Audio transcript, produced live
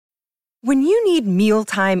When you need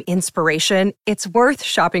mealtime inspiration, it's worth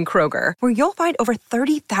shopping Kroger, where you'll find over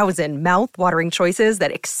 30,000 mouth-watering choices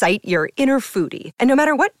that excite your inner foodie. And no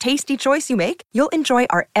matter what tasty choice you make, you'll enjoy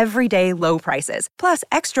our everyday low prices, plus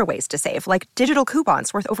extra ways to save, like digital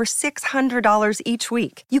coupons worth over $600 each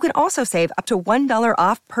week. You can also save up to $1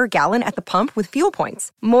 off per gallon at the pump with fuel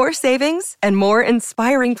points. More savings and more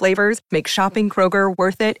inspiring flavors make shopping Kroger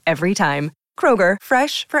worth it every time. Kroger,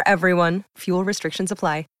 fresh for everyone. Fuel restrictions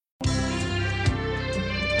apply.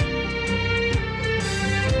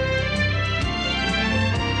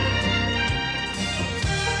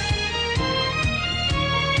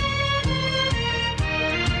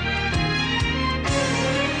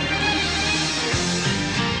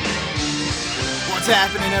 What's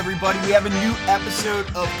happening, everybody? We have a new episode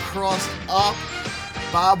of Crossed Up.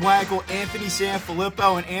 Bob Wankel, Anthony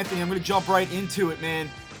Sanfilippo, and Anthony, I'm going to jump right into it, man.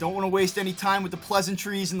 Don't want to waste any time with the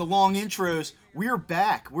pleasantries and the long intros. We're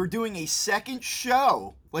back. We're doing a second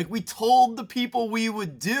show like we told the people we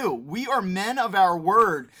would do. We are men of our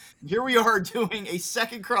word. Here we are doing a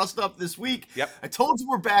second Crossed Up this week. Yep. I told you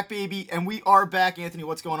we're back, baby, and we are back. Anthony,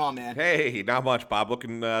 what's going on, man? Hey, not much, Bob.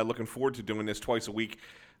 Looking forward to doing this twice a week.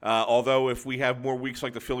 Although if we have more weeks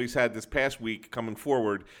like the Phillies had this past week coming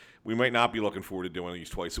forward, we might not be looking forward to doing these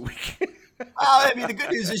twice a week. I mean, the good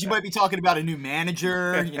news is you might be talking about a new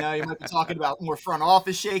manager. You might be talking about more front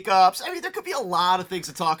office shakeups. I mean, there could be a lot of things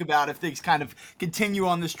to talk about if things kind of continue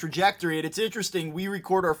on this trajectory. And it's interesting. We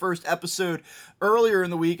record our first episode earlier in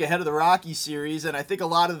the week ahead of the Rockies series. And I think a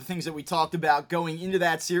lot of the things that we talked about going into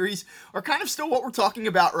that series are kind of still what we're talking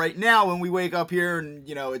about right now when we wake up here and,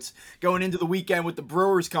 it's going into the weekend with the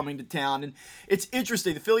Brewers coming to town. And it's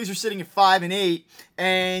interesting. The Phillies are sitting at 5-8,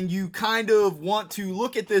 and you kind of want to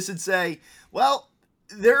look at this and say, well,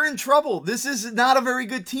 they're in trouble. This is not a very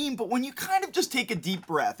good team. But when you kind of just take a deep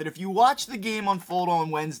breath, and if you watch the game unfold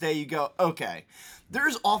on Wednesday, you go, okay,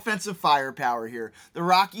 there's offensive firepower here. The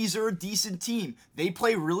Rockies are a decent team. They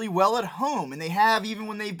play really well at home, and they have even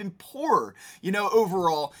when they've been poor,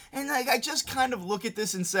 overall. And I just kind of look at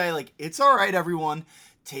this and say, it's all right, everyone.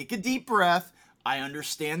 Take a deep breath. I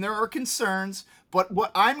understand there are concerns, but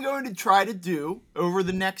what I'm going to try to do over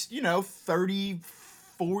the next, 30,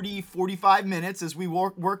 40, 45 minutes as we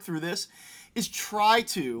work through this is try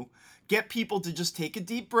to get people to just take a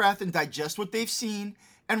deep breath and digest what they've seen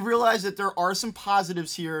and realize that there are some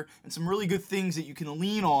positives here and some really good things that you can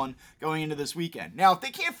lean on going into this weekend. Now, if they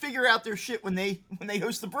can't figure out their shit when they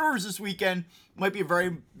host the Brewers this weekend, it might be a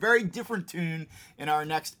very, very different tune in our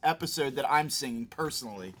next episode that I'm singing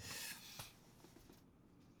personally.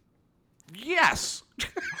 Yes.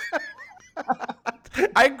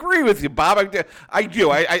 I agree with you, Bob. I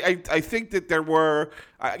do. I think that there were,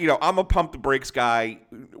 I'm a pump the brakes guy.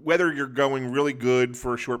 Whether you're going really good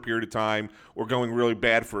for a short period of time or going really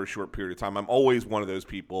bad for a short period of time, I'm always one of those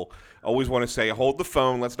people. I always want to say, hold the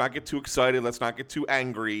phone. Let's not get too excited. Let's not get too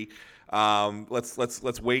angry.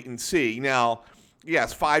 Let's wait and see. Now,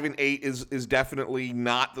 yes, 5-8 is definitely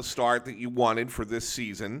not the start that you wanted for this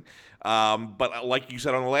season. But like you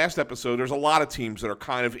said on the last episode, there's a lot of teams that are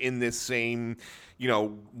kind of in this same,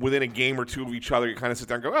 within a game or two of each other. You kind of sit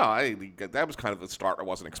there and go, that was kind of the start I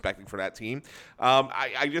wasn't expecting for that team.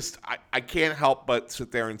 I can't help but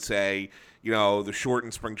sit there and say, the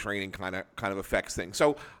shortened spring training kind of affects things.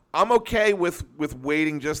 So I'm okay with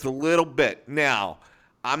waiting just a little bit. Now,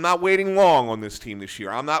 I'm not waiting long on this team this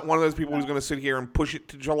year. I'm not one of those people who's going to sit here and push it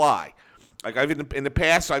to July. Like in the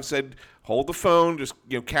past, I've said, hold the phone, just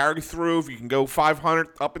carry through. If you can go 500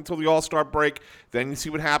 up until the All-Star break, then you see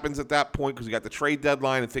what happens at that point because you got the trade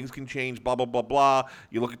deadline and things can change. Blah blah blah blah.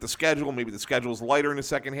 You look at the schedule. Maybe the schedule is lighter in the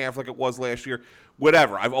second half, like it was last year.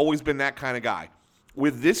 Whatever. I've always been that kind of guy.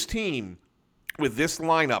 With this team, with this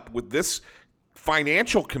lineup, with this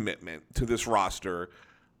financial commitment to this roster,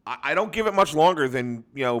 I don't give it much longer than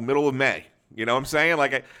middle of May. You know what I'm saying?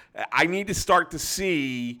 Like I need to start to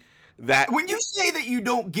see that. When you say that you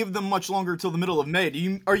don't give them much longer until the middle of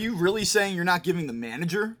May, are you really saying you're not giving the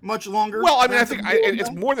manager much longer? Well, I mean, I think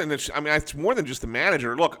it's more than this. I mean, it's more than just the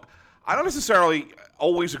manager. Look, I don't necessarily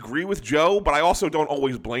always agree with Joe, but I also don't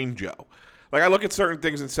always blame Joe. Like I look at certain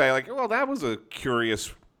things and say, well, that was a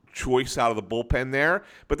curious choice out of the bullpen there.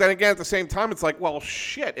 But then again, at the same time, it's well,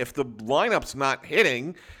 shit. If the lineup's not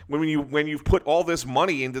hitting, when you've put all this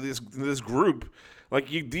money into this group,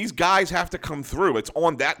 these guys have to come through. It's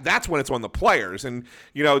on that. That's when it's on the players, and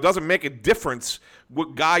it doesn't make a difference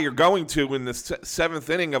what guy you're going to in the seventh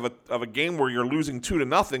inning of a game where you're losing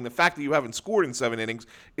 2-0. The fact that you haven't scored in 7 innings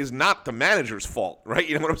is not the manager's fault, right?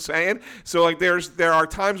 You know what I'm saying? So there are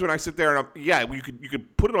times when I sit there and you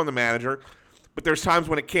could put it on the manager. but there's times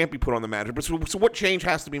when it can't be put on the manager. But so what change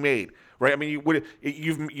has to be made, right? I mean,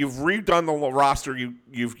 you've redone the roster.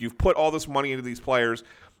 You've put all this money into these players.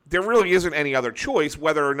 There really isn't any other choice,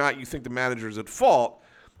 whether or not you think the manager is at fault,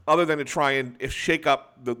 other than to try and shake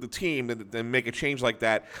up the team and make a change like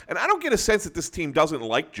that. And I don't get a sense that this team doesn't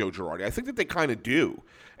like Joe Girardi. I think that they kind of do.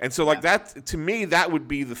 And so, like, that, to me, that would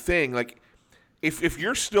be the thing. Like, if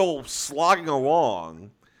you're still slogging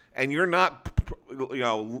along and you're not,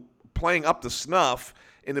 playing up to snuff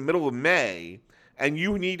in the middle of May, and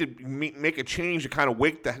you need to make a change to kind of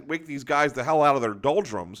wake these guys the hell out of their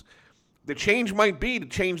doldrums, the change might be to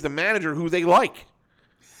change the manager who they like.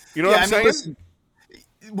 You know what I'm saying? Listen,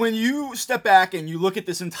 when you step back and you look at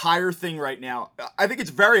this entire thing right now, I think it's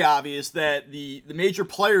very obvious that the major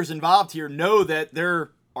players involved here know that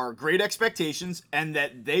there are great expectations and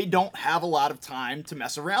that they don't have a lot of time to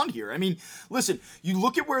mess around here. I mean, listen, you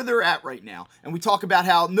look at where they're at right now, and we talk about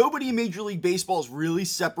how nobody in Major League Baseball is really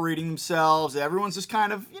separating themselves. Everyone's just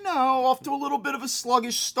kind of, off to a little bit of a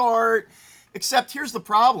sluggish start. Except here's the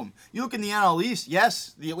problem. You look in the NL East,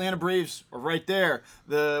 yes, the Atlanta Braves are right there.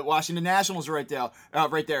 The Washington Nationals are right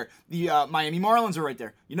there. The Miami Marlins are right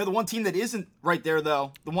there. The one team that isn't right there,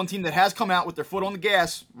 though, the one team that has come out with their foot on the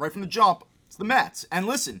gas right from the jump, it's the Mets. And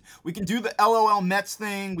listen, we can do the LOL Mets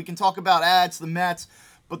thing. We can talk about ads, the Mets.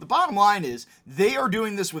 But the bottom line is they are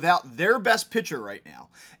doing this without their best pitcher right now.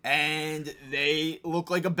 And they look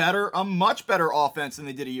like a much better offense than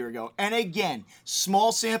they did a year ago. And again,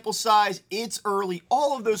 small sample size, it's early,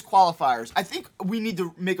 all of those qualifiers. I think we need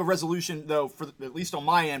to make a resolution, though, at least on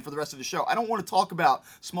my end, for the rest of the show. I don't want to talk about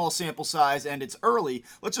small sample size and it's early.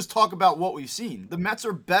 Let's just talk about what we've seen. The Mets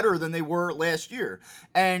are better than they were last year.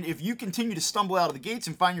 And if you continue to stumble out of the gates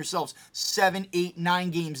and find yourselves 7, 8, 9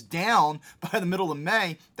 games down by the middle of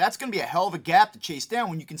May, that's going to be a hell of a gap to chase down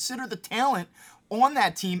when you consider the talent on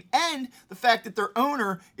that team and the fact that their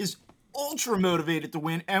owner is ultra motivated to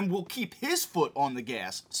win and will keep his foot on the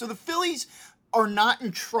gas. So the Phillies are not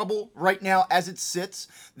in trouble right now as it sits.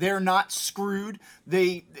 They're not screwed.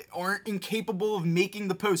 They aren't incapable of making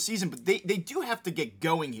the postseason, but they do have to get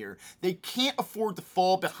going here. They can't afford to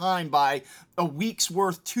fall behind by a week's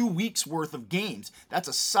worth, 2 weeks worth of games. That's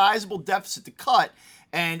a sizable deficit to cut,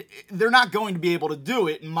 and they're not going to be able to do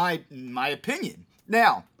it, in my opinion.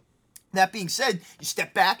 Now, that being said, you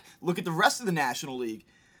step back, look at the rest of the National League.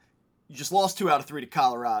 You just lost 2 out of 3 to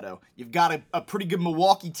Colorado. You've got a pretty good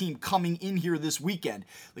Milwaukee team coming in here this weekend.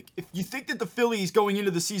 Like, if you think that the Phillies going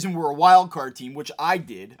into the season were a wild card team, which I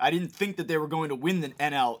didn't think that they were going to win the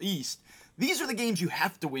NL East. These are the games you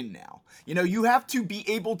have to win now. You have to be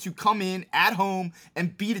able to come in at home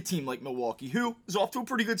and beat a team like Milwaukee, who is off to a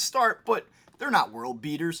pretty good start, but they're not world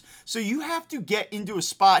beaters. So you have to get into a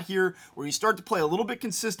spot here where you start to play a little bit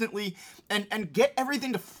consistently and get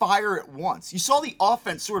everything to fire at once. You saw the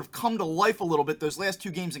offense sort of come to life a little bit those last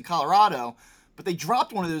 2 games in Colorado, but they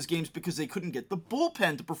dropped one of those games because they couldn't get the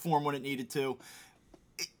bullpen to perform when it needed to.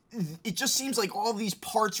 It just seems like all these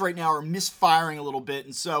parts right now are misfiring a little bit,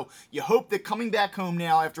 and so you hope that coming back home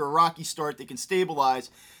now after a rocky start, they can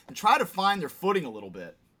stabilize and try to find their footing a little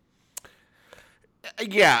bit.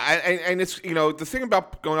 Yeah, and it's the thing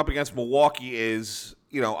about going up against Milwaukee is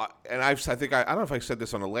and I don't know if I said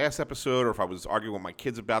this on the last episode or if I was arguing with my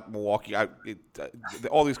kids about Milwaukee.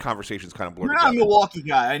 All these conversations kind of blur together. You're not a Milwaukee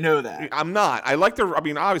guy, I know that. I'm not. I like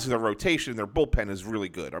obviously their rotation, their bullpen is really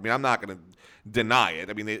good. I mean, I'm not going to deny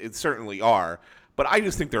it. I mean, it certainly are. But I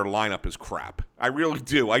just think their lineup is crap. I really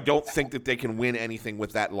do. I don't think that they can win anything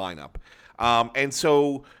with that lineup. And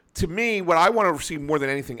so, to me, what I want to see more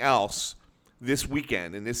than anything else this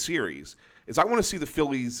weekend in this series is I want to see the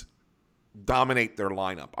Phillies dominate their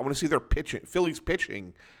lineup. I want to see their Phillies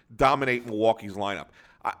pitching dominate Milwaukee's lineup.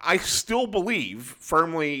 I still believe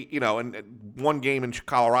firmly, and one game in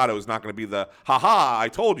Colorado is not going to be the ha-ha, I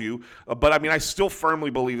told you. But, I mean, I still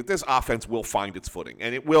firmly believe that this offense will find its footing,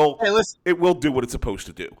 and it will do what it's supposed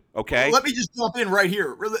to do, okay? Let me just jump in right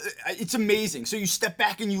here. It's amazing. So you step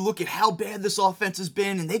back and you look at how bad this offense has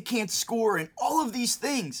been, and they can't score, and all of these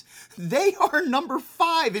things. They are number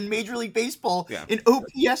 5 in Major League Baseball in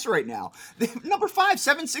OPS right now. Number 5,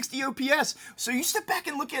 760 OPS. So you step back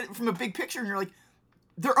and look at it from a big picture, and you're like,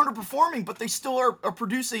 they're underperforming, but they still are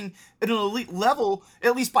producing at an elite level,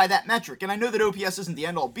 at least by that metric. And I know that OPS isn't the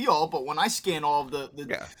end-all, be-all, but when I scan all of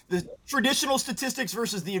the traditional statistics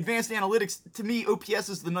versus the advanced analytics, to me, OPS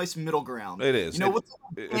is the nice middle ground. It is. What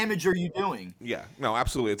damage are you doing? Yeah, no,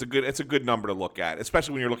 absolutely. It's a good number to look at,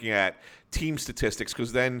 especially when you're looking at team statistics,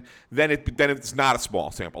 because then it's not a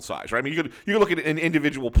small sample size, right? I mean, you could look at an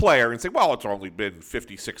individual player and say, well, it's only been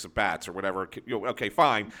 56 at bats or whatever. Okay,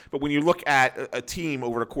 fine. But when you look at a team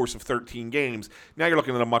over the course of 13 games, now you're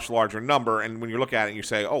looking at a much larger number. And when you look at it and you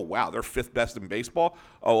say, oh, wow, they're 5th best in baseball.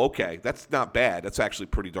 Oh, okay, that's not bad. That's actually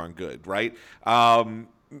pretty darn good, right?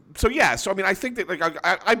 So I mean, I think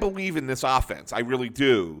that I believe in this offense. I really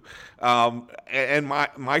do. And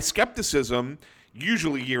my skepticism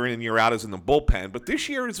usually year in and year out is in the bullpen, but this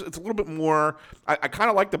year it's a little bit more. I kind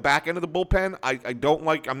of like the back end of the bullpen. I don't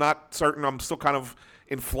like. I'm not certain. I'm still kind of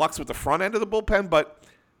in flux with the front end of the bullpen, but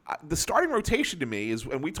the starting rotation to me is,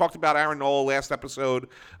 and we talked about Aaron Nola last episode.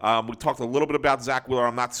 We talked a little bit about Zach Wheeler.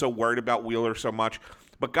 I'm not so worried about Wheeler so much,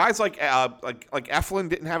 but guys like Eflin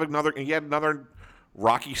didn't have another. He had another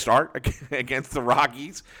rocky start against the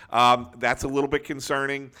Rockies. That's a little bit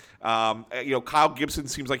concerning. Kyle Gibson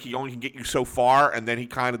seems like he only can get you so far, and then he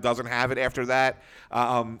kind of doesn't have it after that.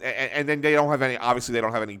 And then they don't have any. Obviously, they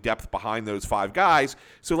don't have any depth behind those 5 guys.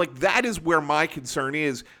 So, that is where my concern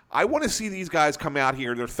is. I want to see these guys come out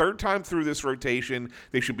here. Their 3rd time through this rotation.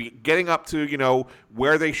 They should be getting up to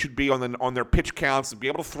where they should be on their pitch counts to be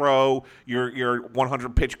able to throw your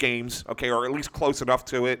 100 pitch games, okay, or at least close enough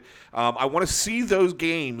to it. I want to see those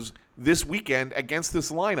games this weekend against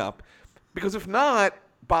this lineup, because if not,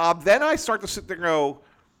 Bob, then I start to sit there and go,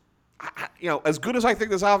 as good as I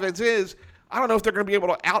think this offense is, I don't know if they're going to be able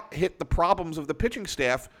to out-hit the problems of the pitching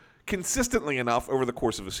staff consistently enough over the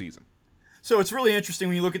course of a season. So it's really interesting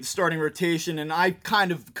when you look at the starting rotation, and I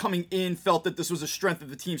kind of coming in felt that this was a strength of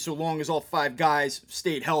the team so long as all 5 guys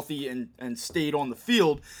stayed healthy and stayed on the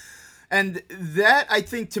field. And that, I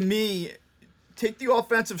think, to me, take the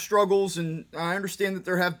offensive struggles, and I understand that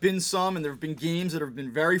there have been some, and there have been games that have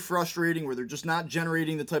been very frustrating where they're just not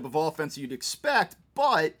generating the type of offense you'd expect,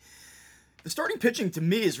 but the starting pitching to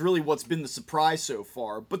me is really what's been the surprise so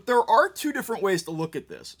far. But there are 2 different ways to look at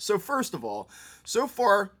this. So first of all, so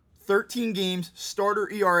far, 13 games, starter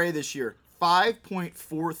ERA this year,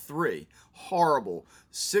 5.43. Horrible.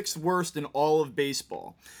 6th worst in all of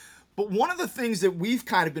baseball. But one of the things that we've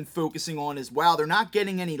kind of been focusing on is, wow, they're not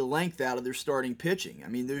getting any length out of their starting pitching. I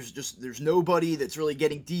mean, there's nobody that's really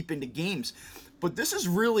getting deep into games. But this is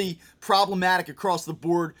really problematic across the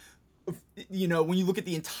board. When you look at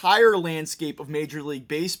the entire landscape of Major League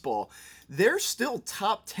Baseball, they're still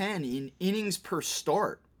top 10 in innings per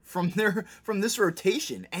start from this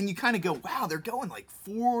rotation, and you kind of go, wow, they're going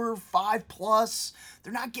 4, 5 plus.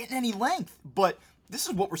 They're not getting any length, but this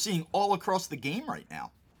is what we're seeing all across the game right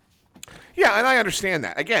now. Yeah, and I understand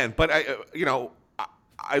that again, but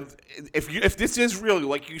if this is really,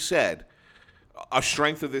 like you said, a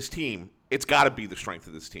strength of this team, it's got to be the strength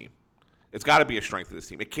of this team. It's got to be a strength of this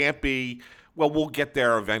team. It can't be, well, we'll get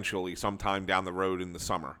there eventually sometime down the road in the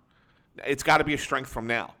summer. It's got to be a strength from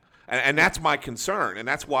now. And that's my concern, and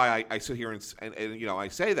that's why I sit here and I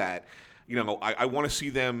say that. I want to see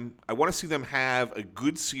them. I want to see them have a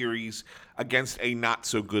good series against a not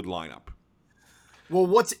so good lineup. Well,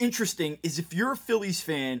 what's interesting is if you're a Phillies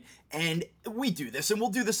fan, and we do this, and we'll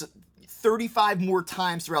do this 35 more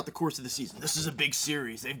times throughout the course of the season. This is a big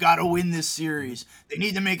series. They've got to win this series. They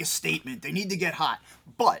need to make a statement. They need to get hot.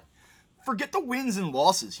 But forget the wins and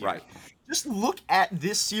losses here. Right. Just look at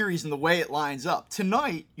this series and the way it lines up.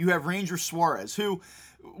 Tonight, you have Ranger Suarez, who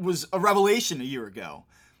was a revelation a year ago.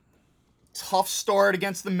 Tough start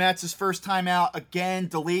against the Mets his first time out. Again,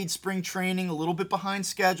 delayed spring training, a little bit behind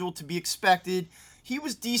schedule to be expected. He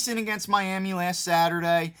was decent against Miami last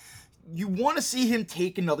Saturday. You want to see him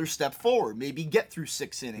take another step forward, maybe get through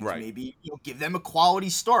 6 innings, right. Maybe give them a quality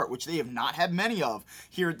start, which they have not had many of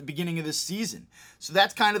here at the beginning of this season. So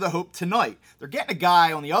that's kind of the hope tonight. They're getting a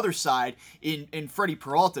guy on the other side in Freddie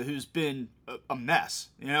Peralta who's been a mess.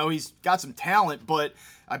 He's got some talent, but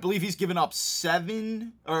I believe he's given up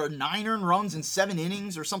 7 or 9 earned runs in 7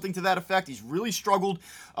 innings or something to that effect. He's really struggled,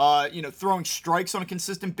 throwing strikes on a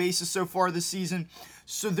consistent basis so far this season.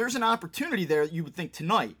 So there's an opportunity there, you would think,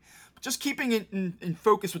 tonight. Just keeping it in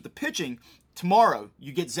focus with the pitching, tomorrow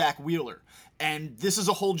you get Zach Wheeler, and this is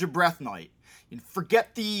a hold your breath night. And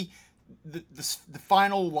forget the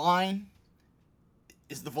final line.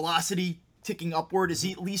 Is the velocity ticking upward? Is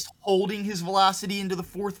he at least holding his velocity into the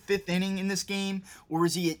 4th, 5th inning in this game? Or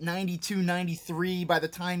is he at 92, 93 by the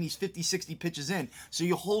time he's 50, 60 pitches in? So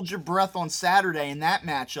you hold your breath on Saturday in that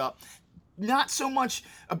matchup. Not so much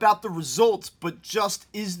about the results, but just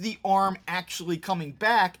is the arm actually coming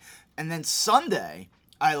back? And then Sunday,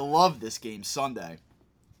 I love this game Sunday.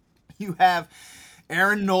 You have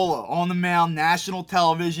Aaron Nola on the mound, national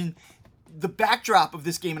television. The backdrop of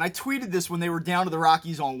this game, and I tweeted this when they were down to the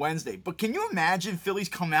Rockies on Wednesday, but can you imagine Phillies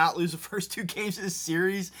come out, lose the first 2 games of this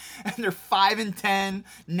series, and they're 5-10,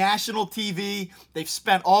 national TV, they've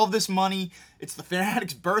spent all of this money, it's the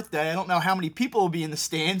Fanatic's birthday, I don't know how many people will be in the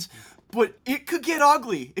stands, But it could get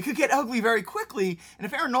ugly. It could get ugly very quickly. And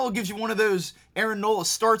if Aaron Nola gives you one of those Aaron Nola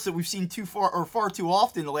starts that we've seen far too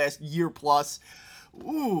often the last year plus,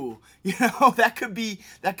 ooh, that could be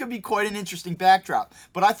quite an interesting backdrop.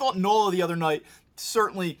 But I thought Nola the other night,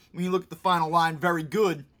 certainly when you look at the final line, very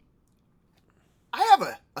good. I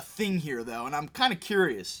have a thing here though, and I'm kind of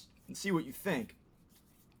curious and see what you think.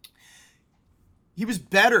 He was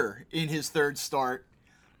better in his third start.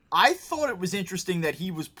 I thought it was interesting that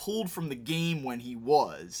he was pulled from the game when he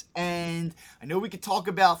was. And I know we could talk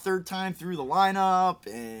about third time through the lineup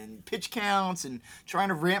and pitch counts and trying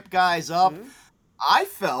to ramp guys up. Mm-hmm. I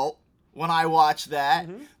felt when I watched that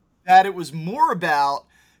that it was more about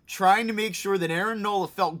trying to make sure that Aaron Nola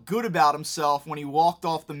felt good about himself when he walked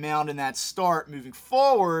off the mound in that start moving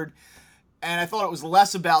forward. And I thought it was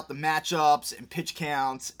less about the matchups and pitch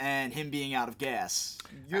counts and him being out of gas.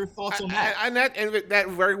 Your thoughts on that? And that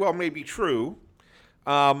very well may be true.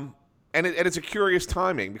 And it's a curious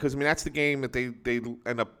timing because, I mean, that's the game that they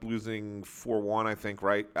end up losing 4-1, I think,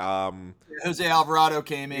 right? Jose Alvarado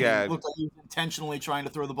came in. Yeah. It looked like he was intentionally trying to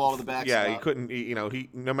throw the ball to the backstop. Yeah, he couldn't, he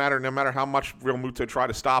no matter how much Real Muto tried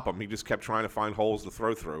to stop him, he just kept trying to find holes to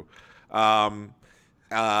throw through.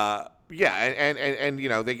 Yeah, and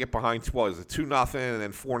they get behind, what is it, 2-0 and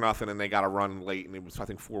then 4-0, and they got a run late, and it was, I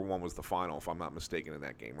think 4-1 was the final, if I'm not mistaken, in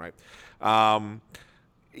that game, right?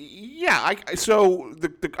 So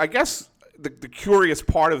I guess the curious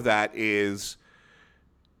part of that is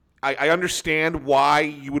I understand why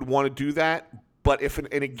you would want to do that, but if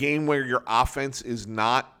in a game where your offense is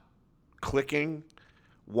not clicking,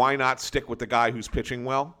 why not stick with the guy who's pitching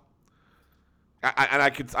well? I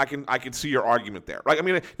could see your argument there. Right? I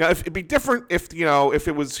mean, now if it'd be different if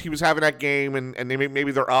he was having that game and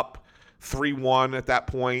maybe they're up 3-1 at that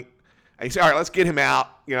point, and you say, all right, let's get him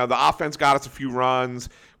out. The offense got us a few runs.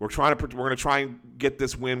 We're going to try and get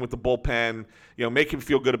this win with the bullpen. Make him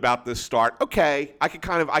feel good about this start. Okay, I could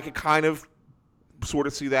kind of sort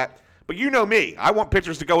of see that. But you know me, I want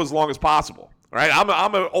pitchers to go as long as possible. Right,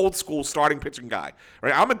 I'm an old school starting pitching guy.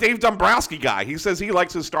 Right, I'm a Dave Dombrowski guy. He says he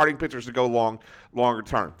likes his starting pitchers to go longer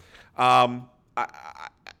term. I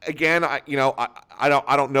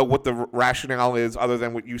don't know what the rationale is other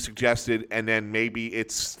than what you suggested, and then maybe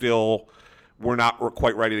it's still we're not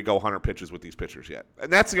quite ready to go 100 pitches with these pitchers yet, and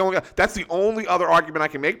that's the only other argument I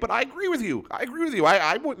can make. But I agree with you. I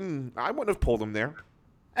wouldn't have pulled him there.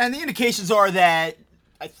 And the indications are that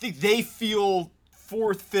I think they feel.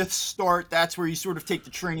 Fourth, fifth start, that's where you sort of take the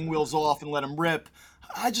training wheels off and let him rip.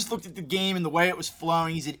 I just looked at the game and the way it was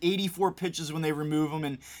flowing. He's at 84 pitches when they remove him,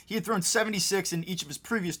 and he had thrown 76 in each of his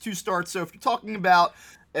previous two starts. So if you're talking about,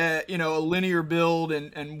 a linear build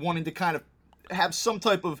and wanting to kind of have some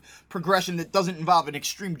type of progression that doesn't involve an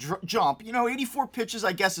extreme jump, 84 pitches,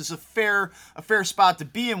 I guess, is a fair spot to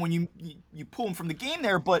be in when you pull him from the game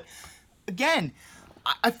there. But again,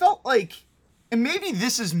 I felt like, and maybe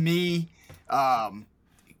this is me.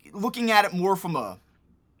 Looking at it more from the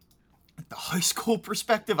high school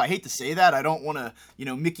perspective. I hate to say that. I don't want to,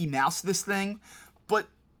 Mickey Mouse this thing. But,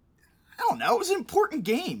 I don't know. It was an important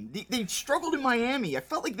game. They struggled in Miami. I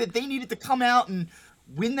felt like that they needed to come out and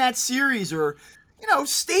win that series or,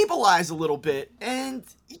 stabilize a little bit. And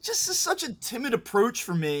it just is such a timid approach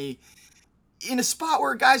for me in a spot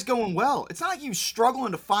where a guy's going well. It's not like he was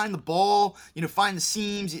struggling to find the ball, find the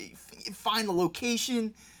seams, find the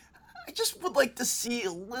location. I just would like to see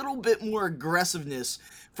a little bit more aggressiveness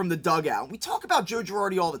from the dugout. We talk about Joe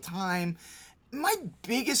Girardi all the time. My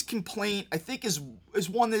biggest complaint, I think, is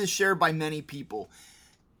one that is shared by many people.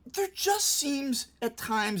 There just seems at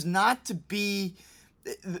times not to be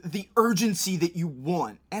the urgency that you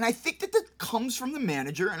want. And I think that comes from the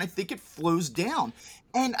manager, and I think it flows down.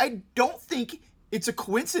 And I don't think it's a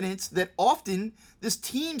coincidence that often this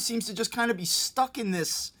team seems to just kind of be stuck in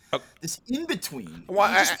this in between. Well,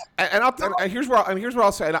 here's what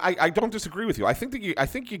I'll say. And I don't disagree with you. I think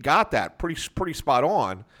you got that pretty spot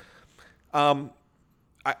on.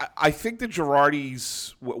 I think that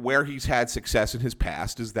Girardi's where he's had success in his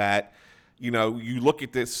past is that you look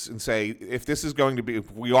at this and say if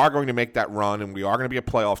we are going to make that run and we are going to be a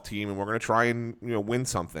playoff team and we're going to try and win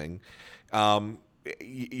something.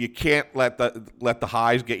 You can't let the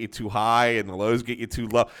highs get you too high and the lows get you too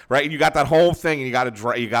low, right? And you got that whole thing, and you got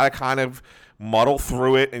to kind of muddle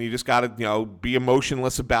through it, and you just got to be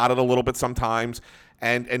emotionless about it a little bit sometimes,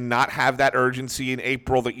 and not have that urgency in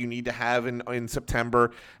April that you need to have in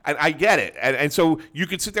September. And I get it, and so you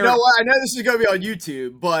could sit there. I know this is going to be on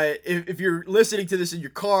YouTube, but if you're listening to this in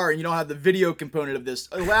your car and you don't have the video component of this,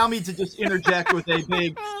 allow me to just interject with a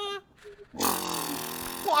big.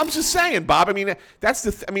 Well, I'm just saying, Bob. I mean, that's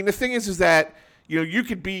the thing is that you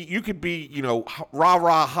could be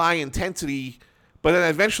rah high intensity, but then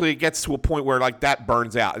eventually it gets to a point where like that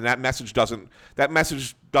burns out and that message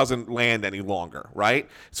doesn't land any longer, right?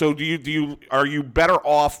 So are you better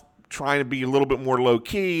off trying to be a little bit more low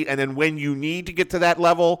key, and then when you need to get to that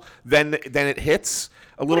level, then it hits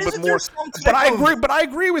a little bit more. But I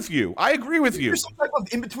agree with you. There's some type of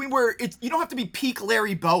in between where you don't have to be peak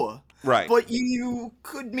Larry Boa, right? But you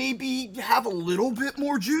could maybe have a little bit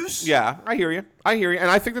more juice. Yeah, I hear you, and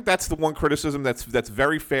I think that's the one criticism that's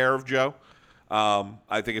very fair of Joe.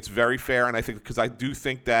 I think it's very fair, and I think because I do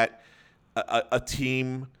think that a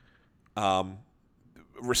team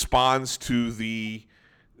responds to the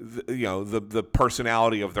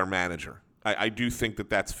personality of their manager. I do think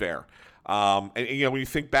that's fair. And when you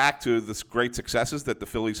think back to the great successes that the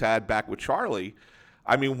Phillies had back with Charlie,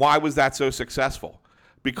 I mean, why was that so successful?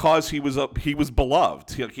 Because he was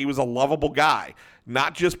beloved. He was a lovable guy,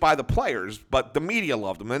 not just by the players, but the media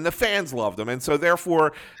loved him and the fans loved him, and so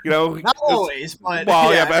therefore, not always, but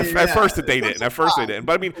at first they didn't.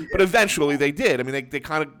 But I mean, but eventually they did. I mean, they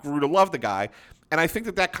kind of grew to love the guy, and I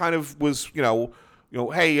think that kind of was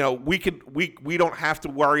hey, we don't have to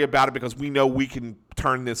worry about it because we know we can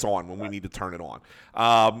turn this on when we need to turn it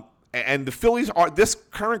on. And the Phillies this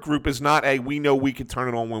current group is not we know we can turn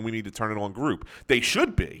it on when we need to turn it on group. They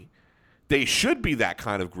should be. They should be that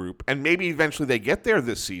kind of group, and maybe eventually they get there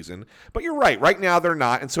this season. But you're right. Right now they're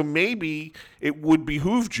not, and so maybe it would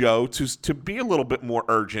behoove Joe to be a little bit more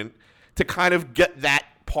urgent to kind of get that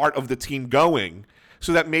part of the team going,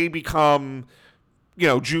 so that may become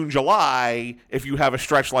June, July. If you have a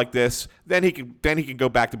stretch like this, then he can go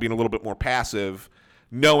back to being a little bit more passive,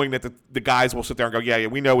 knowing that the guys will sit there and go, yeah,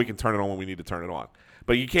 we know we can turn it on when we need to turn it on.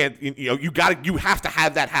 But you can't, you have to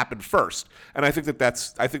have that happen first. And I think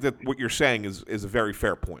that what you're saying is a very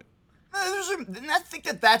fair point. And I think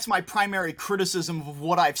that's my primary criticism of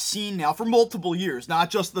what I've seen now for multiple years, not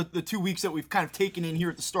just the 2 weeks that we've kind of taken in here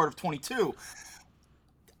at the start of 22.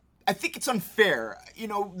 I think it's unfair.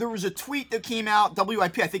 There was a tweet that came out,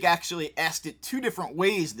 WIP, I think actually asked it 2 different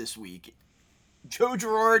ways this week. Joe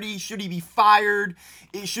Girardi, should he be fired?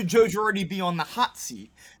 Should Joe Girardi be on the hot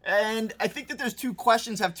seat? And I think that those 2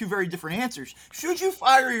 questions have 2 very different answers. Should you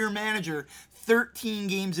fire your manager 13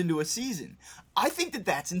 games into a season? I think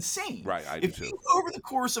that's insane. Right, I do too. If you, over the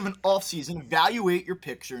course of an offseason, evaluate your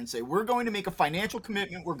picture and say, we're going to make a financial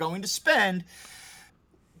commitment, we're going to spend,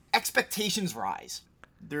 expectations rise.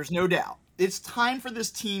 There's no doubt. It's time for this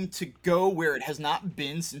team to go where it has not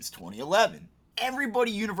been since 2011.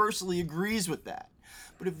 Everybody universally agrees with that.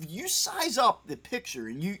 But if you size up the picture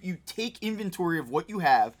and you take inventory of what you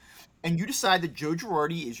have and you decide that Joe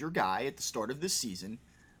Girardi is your guy at the start of this season,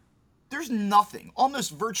 there's nothing,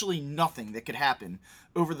 almost virtually nothing that could happen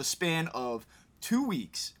over the span of 2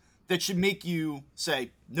 weeks that should make you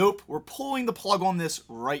say, nope, we're pulling the plug on this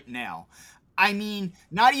right now. I mean,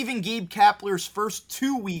 not even Gabe Kapler's first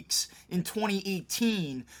 2 weeks in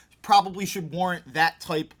 2018 probably should warrant that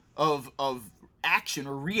type of action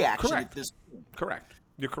or reaction. Correct. At this point. Correct.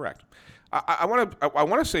 You're correct. I want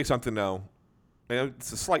to say something though.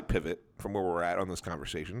 It's a slight pivot from where we're at on this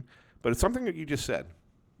conversation, but it's something that you just said.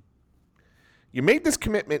 You made this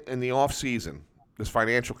commitment in the offseason, this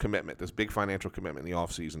financial commitment, this big financial commitment in the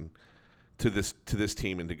offseason to this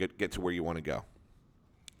team and to get to where you want to go.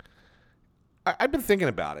 I've been thinking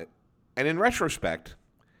about it, and in retrospect,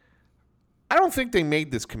 I don't think they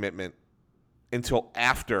made this commitment until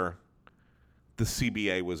after the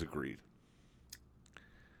CBA was agreed.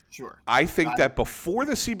 Sure. I think that before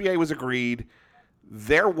the CBA was agreed,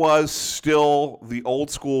 there was still the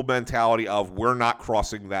old school mentality of we're not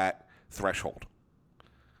crossing that threshold.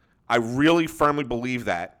 I really firmly believe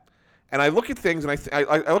that. And I look at things, and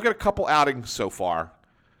I look at a couple outings so far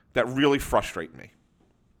that really frustrate me.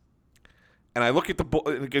 And I look at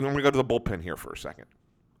again, I'm going to go to the bullpen here for a second.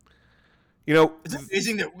 It's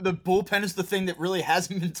amazing that the bullpen is the thing that really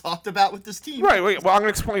hasn't been talked about with this team. Right. Well, I'm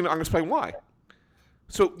going to explain why.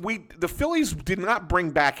 So the Phillies did not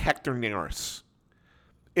bring back Hector Neris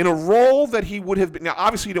in a role that he would have been. Now,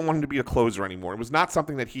 obviously, you didn't want him to be a closer anymore. It was not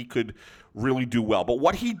something that he could really do well. But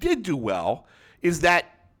what he did do well is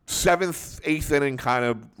that 7th, 8th inning kind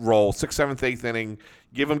of role, 6th, 7th, 8th inning,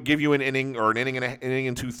 give you an inning or an inning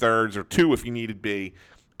and 2/3 or 2 if you needed be,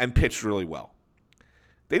 and pitched really well.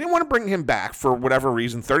 They didn't want to bring him back for whatever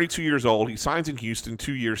reason. 32 years old, he signs in Houston,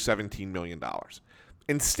 2 years, $17 million.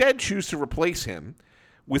 Instead, choose to replace him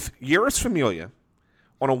with Yeris Familia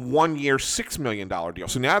on a 1-year, $6 million deal.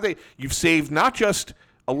 So now you've saved not just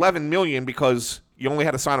 $11 million because you only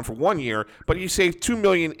had to sign him for 1 year, but you saved $2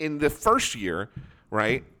 million in the first year,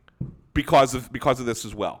 right? Because of this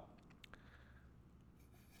as well.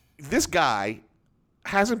 this guy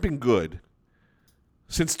hasn't been good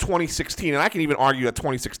since 2016, and I can even argue that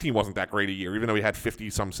 2016 wasn't that great a year, even though he had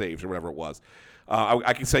 50-some saves or whatever it was.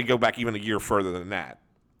 I can say go back even a year further than that.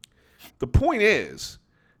 The point is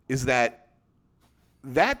that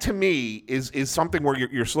to me is something where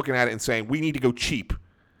you're looking at it and saying we need to go cheap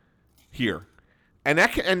here, and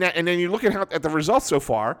then you look at the results so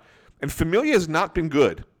far, and Familia has not been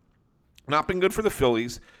good for the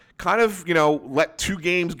Phillies. Kind of let 2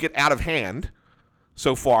 games get out of hand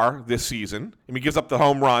so far this season. I mean, he gives up the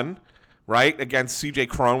home run, right, against C.J.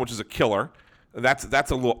 Cron, which is a killer. That's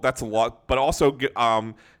a lot. But also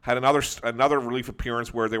had another relief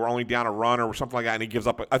appearance where they were only down a run or something like that, and he gives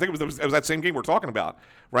up. I think it was that same game we're talking about,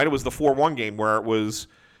 right? It was the 4-1 game where it was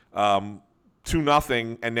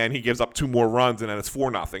 2-0, and then he gives up 2 more runs, and then it's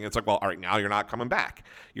 4-0. It's like, well, all right, now you're not coming back.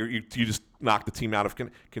 You just knocked the team out of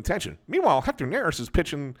contention. Meanwhile, Hector Neris is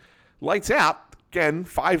pitching lights out. Again,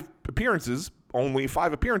 5 appearances. Only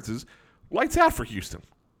 5 appearances, lights out for Houston.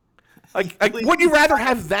 Like, would you rather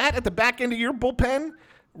have that at the back end of your bullpen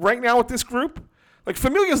right now with this group? Like,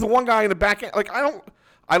 Familia is the one guy in the back end. Like,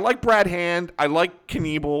 I like Brad Hand. I like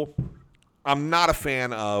Knievel. I'm not a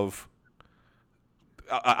fan of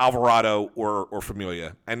Alvarado or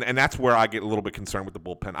Familia, and that's where I get a little bit concerned with the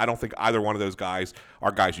bullpen. I don't think either one of those guys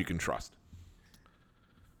are guys you can trust.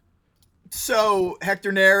 So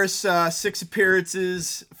Hector Neris, 6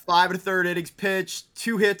 appearances, 5 1/3 innings pitched,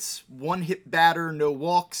 2 hits, 1 hit batter, no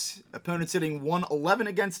walks. Opponents hitting 111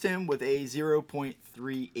 against him with a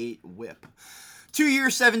 0.38 WHIP. 2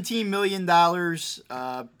 years, $17 million.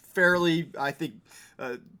 Fairly, I think,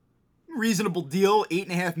 reasonable deal.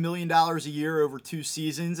 $8.5 million a year over 2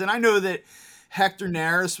 seasons. And I know that Hector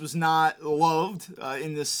Neris was not loved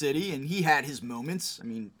in this city, and he had his moments. I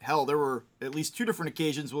mean, hell, there were at least 2 different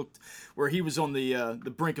occasions where he was on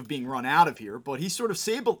the brink of being run out of here. But he sort of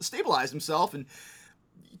stabilized himself, and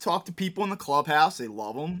you talk to people in the clubhouse, they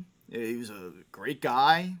love him. He was a great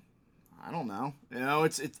guy. I don't know.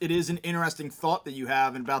 It is an interesting thought that you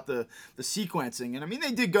have about the sequencing. And I mean,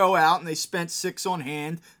 they did go out and they spent 6 on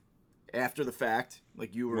Hand after the fact,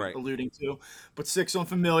 like you were alluding to, but 6 on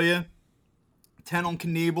Familia. 10 on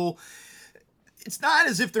Knievel. It's not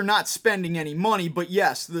as if they're not spending any money, but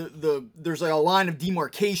yes, there's like a line of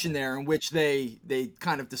demarcation there in which they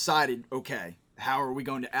kind of decided, okay, how are we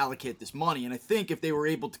going to allocate this money? And I think if they were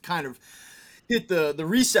able to kind of hit the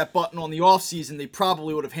reset button on the offseason, they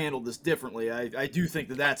probably would have handled this differently. I do think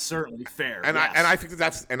that's certainly fair. And yes. I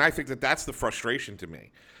think that's the frustration to me,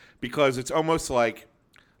 because it's almost like,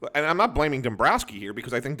 and I'm not blaming Dombrowski here,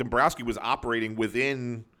 because I think Dombrowski was operating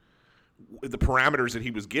within the parameters that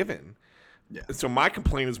he was given. Yeah. So my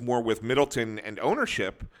complaint is more with Middleton and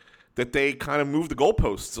ownership, that they kind of moved the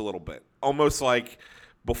goalposts a little bit, almost like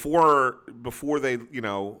before they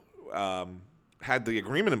had the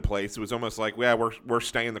agreement in place. It was almost like, yeah, we're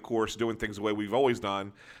staying the course, doing things the way we've always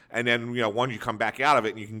done, and then once you come back out of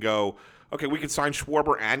it and you can go, okay, we could sign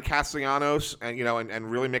Schwarber and Castellanos and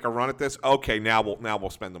and really make a run at this. Okay, now we'll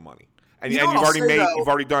spend the money, and you've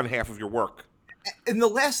already done half of your work. And the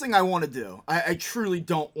last thing I want to do, I truly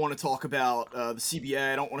don't want to talk about the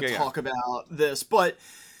CBA. I don't want to talk about this, but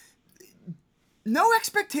no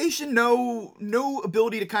expectation, no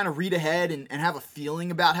ability to kind of read ahead and have a feeling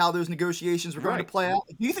about how those negotiations were going to play out.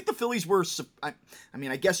 Do you think the Phillies were? I mean,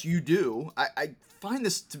 I guess you do. I find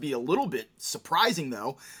this to be a little bit surprising,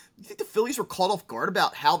 though. Do you think the Phillies were caught off guard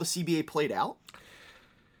about how the CBA played out?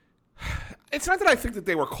 It's not that I think that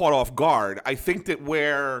they were caught off guard. I think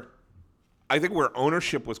where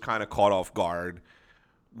ownership was kind of caught off guard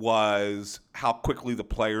was how quickly the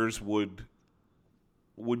players would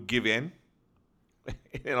give in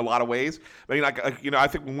a lot of ways. I mean, I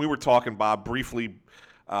think when we were talking, Bob, briefly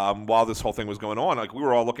while this whole thing was going on, like we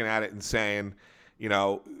were all looking at it and saying,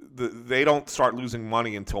 they don't start losing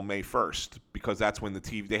money until May 1st, because that's when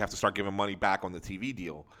they have to start giving money back on the TV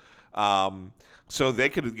deal. So they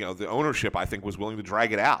could, the ownership, I think, was willing to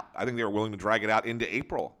drag it out. I think they were willing to drag it out into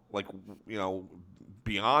April,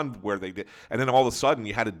 beyond where they did. And then all of a sudden,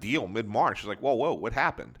 you had a deal mid-March. It's like, whoa, what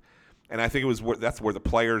happened? And I think that's where the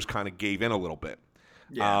players kind of gave in a little bit.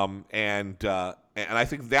 Yeah. And I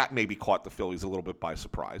think that maybe caught the Phillies a little bit by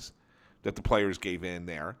surprise, that the players gave in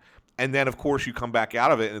there. And then, of course, you come back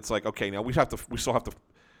out of it, and it's like, okay, now we still have to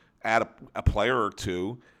add a player or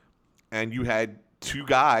two, and you had 2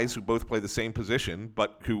 guys who both play the same position,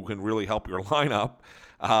 but who can really help your lineup.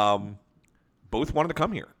 Both wanted to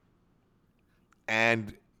come here.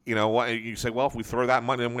 And, you say, well, if we throw that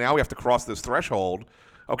money, now we have to cross this threshold.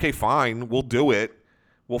 Okay, fine, we'll do it.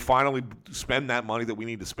 We'll finally spend that money that we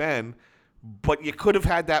need to spend. But you could have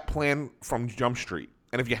had that plan from Jump Street.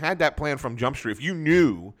 And if you had that plan from Jump Street, if you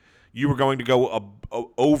knew you were going to go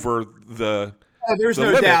over the there's the no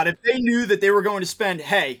limit, doubt. If they knew that they were going to spend,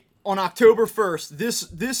 hey, on October 1st,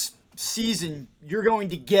 this season, you're going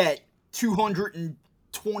to get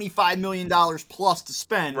 $225 million plus to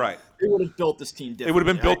spend. Right. They would have built this team differently. It would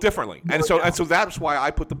have been built differently. And so that's why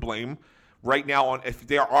I put the blame right now on if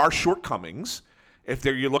there are shortcomings, if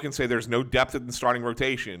you look and say there's no depth in the starting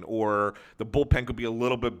rotation, or the bullpen could be a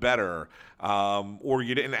little bit better, or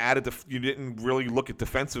you didn't really look at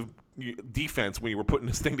defense when you were putting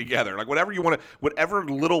this thing together. Like whatever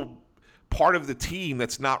little part of the team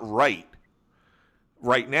that's not right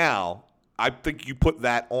now, I think you put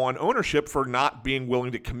that on ownership for not being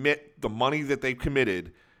willing to commit the money that they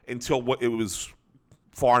committed until it was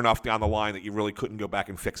far enough down the line that you really couldn't go back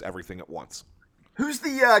and fix everything at once. Who's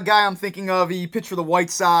the guy I'm thinking of? He pitched for the White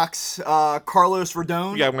Sox, Carlos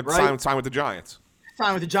Rodon. Yeah, went to sign with the Giants.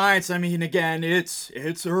 Time with the Giants. I mean, again, it's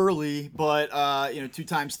early, but 2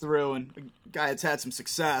 times through, and a guy that's had some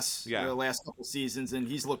success the last couple seasons, and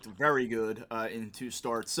he's looked very good in 2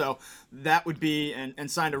 starts. So that would be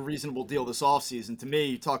and signed a reasonable deal this offseason. To me,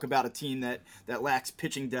 you talk about a team that lacks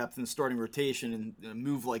pitching depth in the starting rotation, and a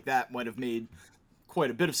move like that might have made quite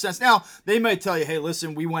a bit of sense. Now, they might tell you, hey,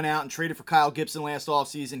 listen, we went out and traded for Kyle Gibson last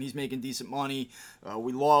offseason. He's making decent money.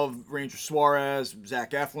 We love Ranger Suarez,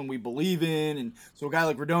 Zach Eflin we believe in. And so a guy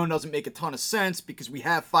like Rodon doesn't make a ton of sense because we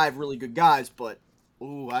have 5 really good guys, but,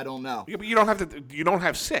 I don't know. Yeah, but you don't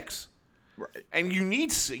have 6. Right. And you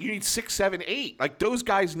need 6, 7, 8. Like, those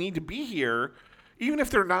guys need to be here, even if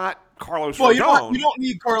they're not Carlos Rodon. You don't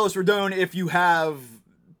need Carlos Rodon if you have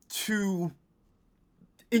 2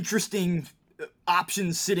 interesting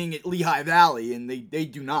options sitting at Lehigh Valley, and they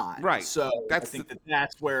do not. Right. So I think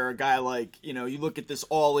that's where a guy like, you look at this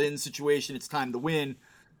all-in situation, it's time to win.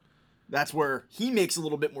 That's where he makes a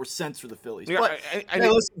little bit more sense for the Phillies. Yeah, but, and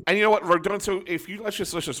you know what, Rodon, so if you let's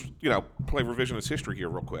just play revisionist history here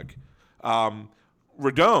real quick.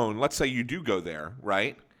 Rodon, let's say you do go there,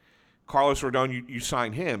 right? Carlos Rodon, you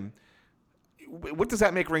sign him. What does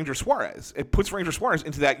that make Ranger Suarez? It puts Ranger Suarez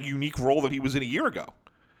into that unique role that he was in a year ago,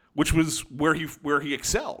 which was where he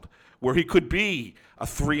excelled, where he could be a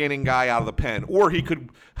 3-inning guy out of the pen, or he could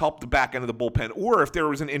help the back end of the bullpen, or if there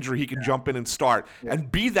was an injury, he could jump in and start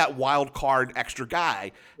and be that wild card extra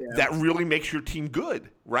guy that really makes your team good,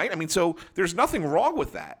 right? I mean, so there's nothing wrong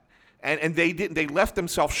with that, and they left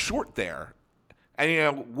themselves short there. And I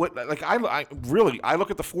look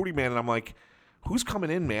at the 40-man and I'm like, who's coming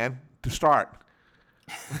in, man, to start?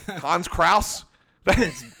 Hans Kraus?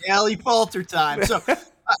 It's Gally Falter time. So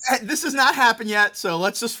this has not happened yet, so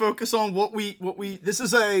let's just focus on what we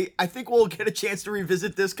I think we'll get a chance to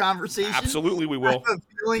revisit this conversation. Absolutely we will. I have a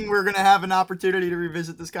feeling we're going to have an opportunity to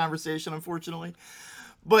revisit this conversation, unfortunately.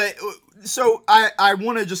 But so I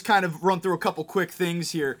want to just kind of run through a couple quick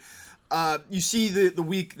things here. You see the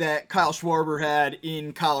week that Kyle Schwarber had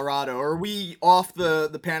in Colorado. Are we off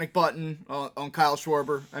the panic button on Kyle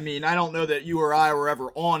Schwarber? I mean, I don't know that you or I were ever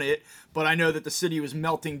on it, but I know that the city was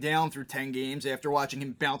melting down through 10 games after watching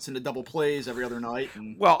him bounce into double plays every other night.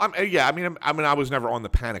 Well, I was never on the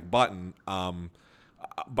panic button,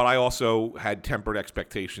 but I also had tempered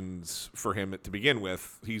expectations for him to begin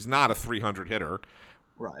with. He's not a 300 hitter.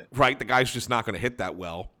 Right? The guy's just not going to hit that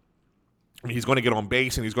well. I mean, he's going to get on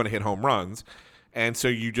base and he's going to hit home runs. And so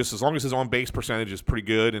as long as his on-base percentage is pretty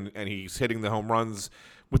good and he's hitting the home runs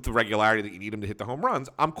with the regularity that you need him to hit the home runs,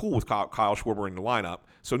 I'm cool with Kyle Schwarber in the lineup.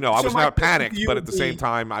 So no, I was not panicked, but at the same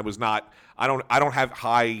time, I was not. I don't have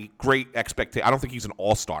great expectations. I don't think he's an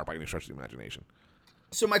all-star by any stretch of the imagination.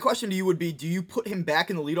 So my question to you would be: do you put him back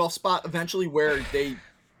in the leadoff spot eventually, where they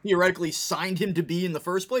theoretically signed him to be in the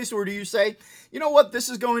first place, or do you say, you know what, this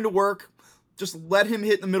is going to work? Just let him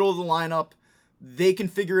hit in the middle of the lineup. They can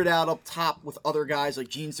figure it out up top with other guys like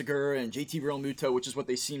Gene Segura and JT Realmuto, which is what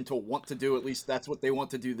they seem to want to do. At least that's what they want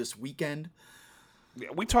to do this weekend.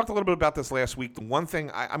 We talked a little bit about this last week. The one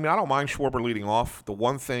thing, I don't mind Schwarber leading off. The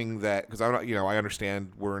one thing because I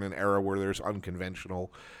understand we're in an era where there's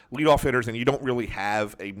unconventional leadoff hitters, and you don't really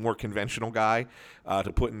have a more conventional guy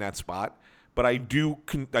to put in that spot. But I do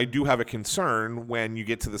have a concern when you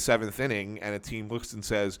get to the 7th inning and a team looks and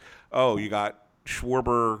says, "Oh, you got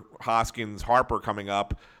Schwarber, Hoskins, Harper coming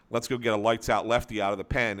up. Let's go get a lights-out lefty out of the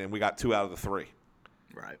pen," and we got 2 out of the 3.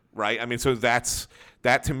 Right. I mean, so that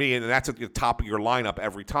to me, and that's at the top of your lineup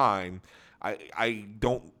every time. I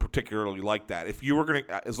don't particularly like that. If you were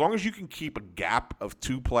as long as you can keep a gap of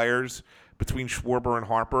 2 players between Schwarber and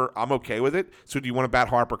Harper, I'm okay with it. So do you want to bat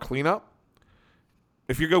Harper cleanup?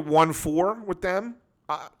 If you go 1-4 with them,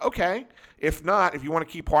 Okay. If not, if you want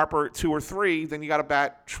to keep Harper at 2 or 3, then you got to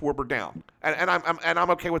bat Schwarber down, and I'm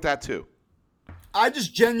okay with that too. I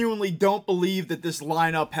just genuinely don't believe that this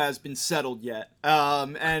lineup has been settled yet.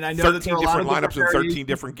 And I know that there are a lot of lineups in 13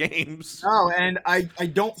 different games. No, and I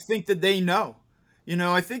don't think that they know.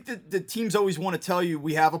 I think that the teams always want to tell you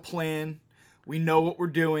we have a plan. We know what we're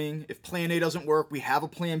doing. If plan A doesn't work, we have a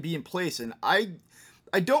plan B in place. And I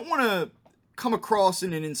don't want to come across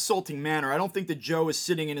in an insulting manner. I don't think that Joe is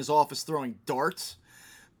sitting in his office throwing darts.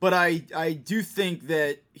 But I do think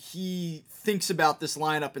that he thinks about this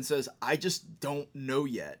lineup and says, I just don't know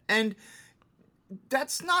yet. And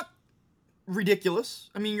that's not ridiculous.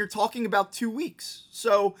 I mean, you're talking about 2 weeks.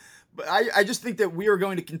 So but I just think that we are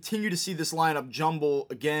going to continue to see this lineup jumble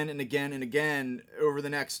again and again and again over the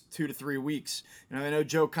next 2 to 3 weeks. I know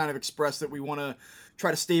Joe kind of expressed that we want to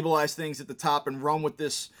try to stabilize things at the top and run with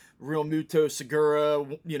this Real Muto, Segura.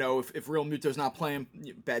 If Real Muto's not playing,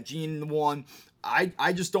 Badgene the one.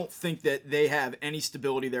 I just don't think that they have any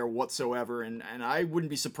stability there whatsoever, and I wouldn't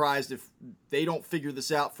be surprised if they don't figure this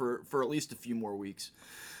out for at least a few more weeks.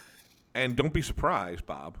 And don't be surprised,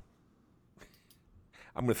 Bob.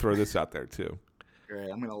 I'm going to throw this out there, too.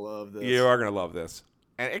 Great, I'm going to love this. You are going to love this.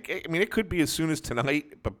 And it could be as soon as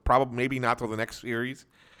tonight, but probably maybe not till the next series.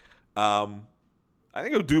 I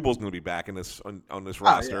think Odubel's going to be back in this on this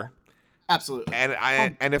roster. Yeah. Absolutely.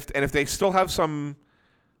 And if they still have some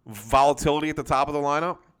volatility at the top of the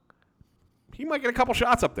lineup, he might get a couple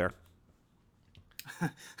shots up there.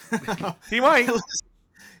 He might.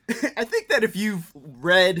 I think that if you've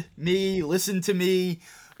read me, listened to me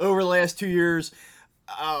over the last 2 years,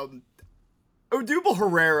 Odubel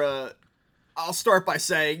Herrera, I'll start by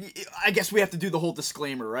saying, I guess we have to do the whole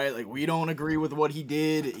disclaimer, right? Like, we don't agree with what he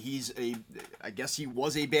did. I guess he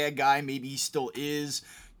was a bad guy. Maybe he still is.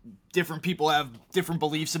 Different people have different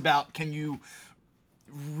beliefs about, can you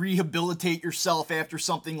rehabilitate yourself after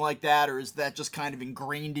something like that, or is that just kind of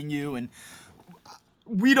ingrained in you? And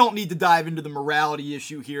we don't need to dive into the morality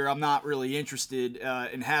issue here. I'm not really interested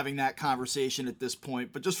in having that conversation at this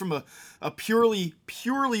point. But just from a purely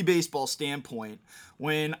baseball standpoint,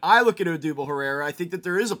 when I look at Odubel Herrera, I think that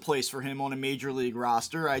there is a place for him on a major league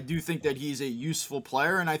roster. I do think that he's a useful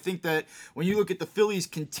player, and I think that when you look at the Phillies'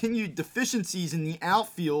 continued deficiencies in the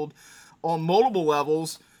outfield on multiple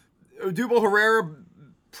levels, Odubel Herrera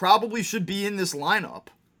probably should be in this lineup.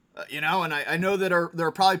 And I know that there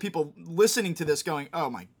are probably people listening to this going, oh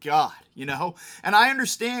my God, and I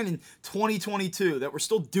understand in 2022 that we're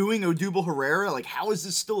still doing Odubel Herrera. Like, how is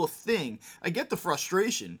this still a thing? I get the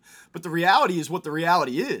frustration, but the reality is what the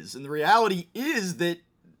reality is. And the reality is that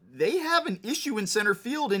they have an issue in center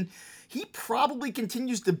field, and he probably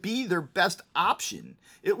continues to be their best option,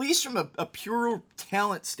 at least from a pure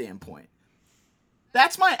talent standpoint.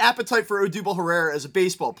 That's my appetite for Odubel Herrera as a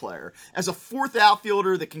baseball player, as a fourth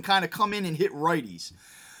outfielder that can kind of come in and hit righties.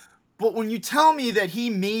 But when you tell me that he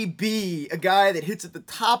may be a guy that hits at the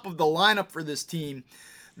top of the lineup for this team,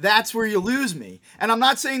 that's where you lose me. And I'm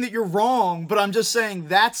not saying that you're wrong, but I'm just saying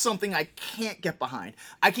that's something I can't get behind.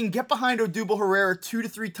 I can get behind Odubel Herrera 2 to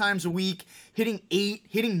 3 times a week, hitting 8,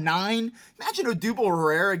 hitting 9. Imagine Odubel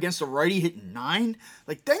Herrera against a righty hitting 9.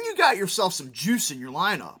 Like, then you got yourself some juice in your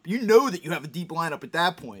lineup. You know that you have a deep lineup at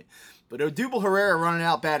that point. But Odubel Herrera running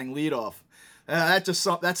out batting leadoff,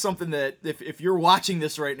 that's something that if you're watching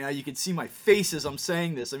this right now, you can see my face as I'm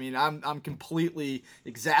saying this. I mean, I'm completely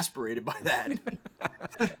exasperated by that.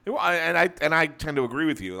 and I tend to agree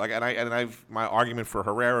with you. Like, I've my argument for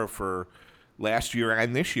Herrera for last year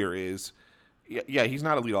and this year is, yeah, he's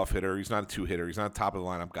not a leadoff hitter, he's not a 2-hitter, he's not a top of the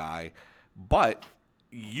lineup guy, but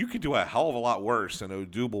you could do a hell of a lot worse than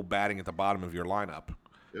Odubel batting at the bottom of your lineup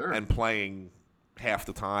and playing half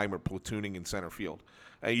the time or platooning in center field.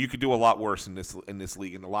 You could do a lot worse in this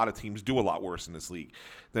league, and a lot of teams do a lot worse in this league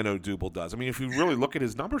than Odubel does. I mean, if you really look at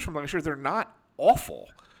his numbers from last year, they're not awful.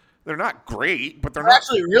 They're not great, but they're not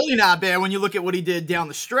actually really not bad when you look at what he did down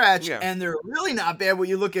the stretch, and they're really not bad when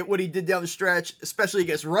you look at what he did down the stretch, especially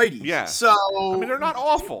against righties. Yeah. So I mean, they're not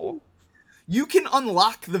awful. You can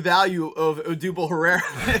unlock the value of Odubel Herrera.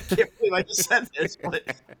 I can't believe I just said this, but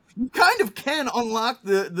you kind of can unlock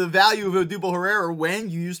the value of Odubel Herrera when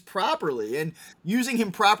used properly. And using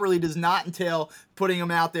him properly does not entail putting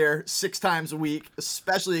him out there 6 times a week,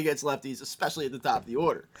 especially against lefties, especially at the top of the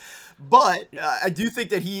order. But I do think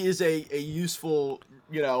that he is a useful,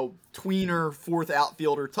 tweener, fourth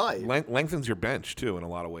outfielder type. Lengthens your bench, too, in a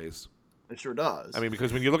lot of ways. It sure does. I mean,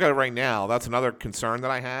 because when you look at it right now, that's another concern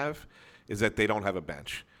that I have, is that they don't have a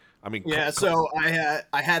bench. I mean, so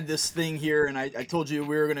I had this thing here, and I told you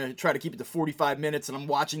we were going to try to keep it to 45 minutes, and I'm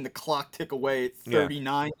watching the clock tick away at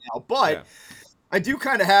 39 now. But I do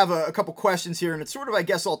kind of have a couple questions here, and it sort of, I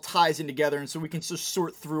guess, all ties in together, and so we can just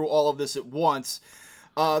sort through all of this at once.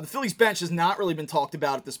 The Phillies bench has not really been talked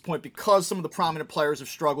about at this point because some of the prominent players have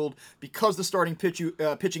struggled, because the starting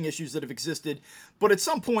pitching issues that have existed. But at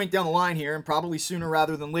some point down the line here, and probably sooner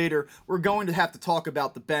rather than later, we're going to have to talk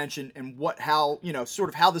about the bench and how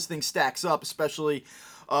this thing stacks up, especially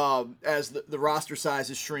as the roster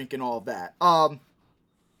sizes shrink and all of that.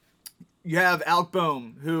 You have Alec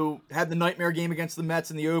Bohm, who had the nightmare game against the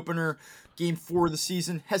Mets in the opener, game 4 of the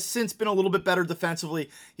season, has since been a little bit better defensively.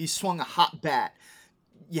 He's swung a hot bat.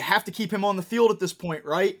 You have to keep him on the field at this point,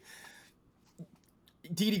 right?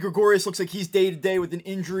 Didi Gregorius looks like he's day-to-day with an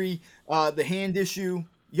injury, the hand issue.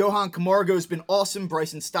 Johan Camargo has been awesome.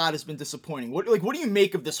 Bryson Stott has been disappointing. What do you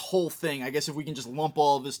make of this whole thing? I guess if we can just lump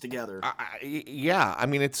all of this together. Yeah, I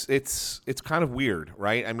mean, it's kind of weird,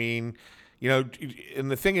 right? I mean, and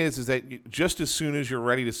the thing is that just as soon as you're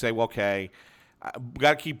ready to say, well, okay, we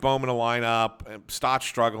got to keep Bohm in a lineup, Stott's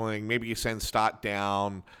struggling, maybe you send Stott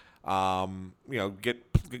down,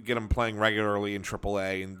 get him playing regularly in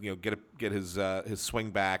AAA, and get his swing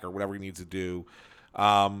back or whatever he needs to do.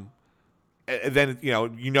 And then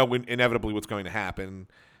inevitably what's going to happen,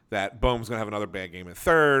 that Bohm's going to have another bad game at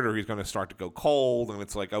third, or he's going to start to go cold, and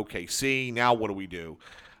it's like, okay, see, now what do we do?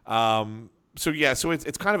 So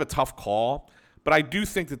it's kind of a tough call, but I do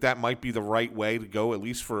think that might be the right way to go, at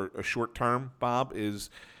least for a short term, Bob, is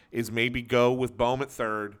maybe go with Bohm at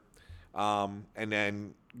third, and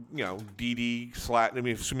then, Didi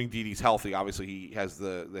assuming Didi's healthy, obviously he has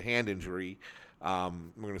the hand injury. We're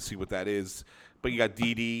going to see what that is. But you got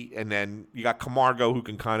Didi, and then you got Camargo, who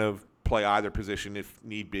can kind of play either position if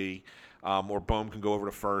need be, or Bohm can go over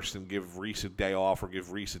to first and give Reese a day off or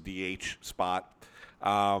give Reese a DH spot.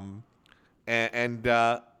 And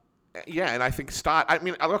I think Stott, I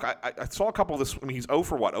mean, look, I saw a couple of this. I mean, he's 0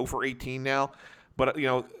 for what? 0 for 18 now. But,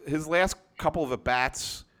 his last couple of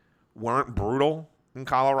at-bats weren't brutal in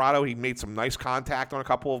Colorado. He made some nice contact on a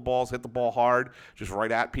couple of balls, hit the ball hard, just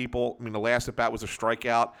right at people. I mean, the last at-bat was a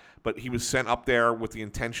strikeout, but he was sent up there with the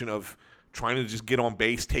intention of trying to just get on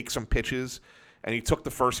base, take some pitches. And he took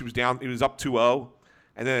the first. He was up 2-0.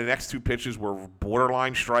 And then the next 2 pitches were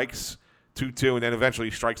borderline strikes. 2-2, and then eventually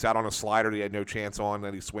he strikes out on a slider that he had no chance on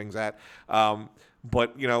that he swings at.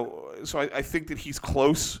 But so I think that he's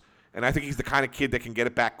close, and I think he's the kind of kid that can get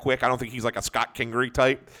it back quick. I don't think he's like a Scott Kingery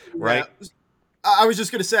type, right? Yeah. I was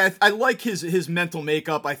just going to say, I like his mental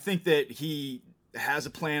makeup. I think that he has a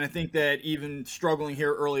plan. I think that even struggling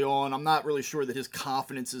here early on, I'm not really sure that his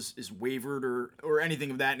confidence is wavered or anything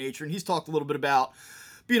of that nature. And he's talked a little bit about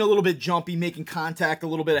being a little bit jumpy, making contact a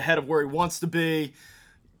little bit ahead of where he wants to be.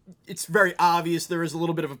 It's very obvious there is a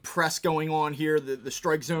little bit of a press going on here. The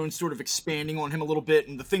strike zone sort of expanding on him a little bit.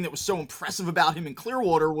 And the thing that was so impressive about him in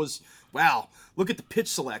Clearwater was, wow, look at the pitch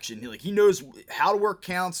selection. He knows how to work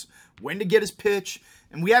counts, when to get his pitch.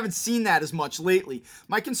 And we haven't seen that as much lately.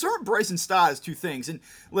 My concern with Bryson Stott is 2 things. And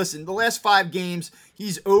listen, the last 5 games,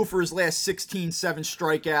 he's 0 for his last 16, 7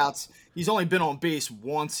 strikeouts. He's only been on base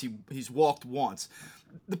once. He's walked once.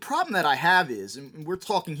 The problem that I have is, and we're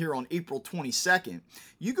talking here on April 22nd,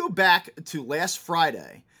 you go back to last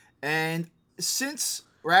Friday, and since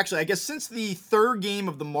the 3rd game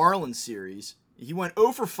of the Marlins series, he went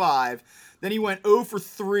 0 for 5, then he went 0 for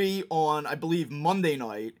 3 on, I believe, Monday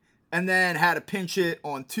night, and then had a pinch hit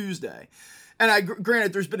on Tuesday. And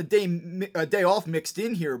granted, there's been a day off mixed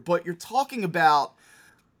in here, but you're talking about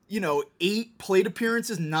 8 plate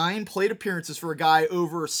appearances, 9 plate appearances for a guy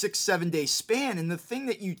over a 6-7 day span. And the thing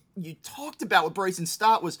that you talked about with Bryson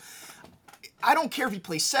Stott was, I don't care if he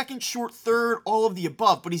plays second, short, third, all of the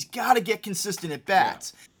above, but he's got to get consistent at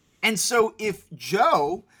bats. Yeah. And so if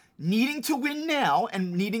Joe, needing to win now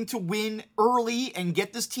and needing to win early and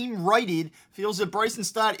get this team righted, feels that Bryson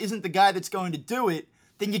Stott isn't the guy that's going to do it,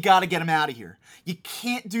 then you got to get him out of here. You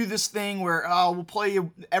can't do this thing where, we'll play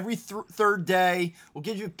you every third day, we'll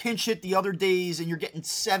give you a pinch hit the other days, and you're getting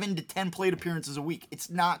 7 to 10 plate appearances a week.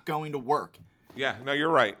 It's not going to work. Yeah, no, you're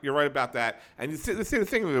right. You're right about that. And the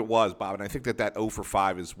thing of it was, Bob, and I think that 0 for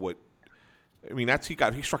 5 is what, I mean,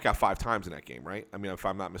 he struck out 5 times in that game, right? I mean, if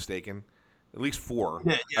I'm not mistaken. At least 4.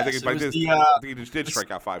 Yeah, I think he just did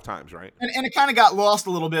strike out 5 times, right? And it kind of got lost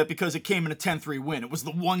a little bit because it came in a 10-3 win. It was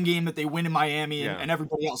the one game that they win in Miami and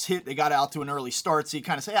everybody else hit. They got out to an early start, so you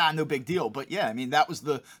kind of say, no big deal. But yeah, I mean, that was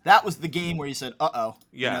the game where you said,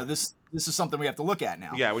 yeah, this is something we have to look at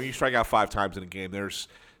now. Yeah, when you strike out 5 times in a game, there's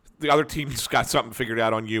the other team's got something figured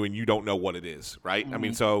out on you, and you don't know what it is, right? Mm-hmm. I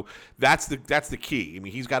mean, so that's the key. I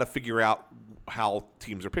mean, he's got to figure out how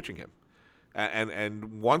teams are pitching him.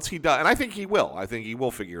 And once he does, and I think he will. I think he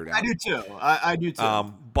will figure it out. I do too. I do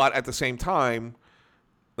too. But at the same time,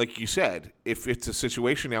 like you said, if it's a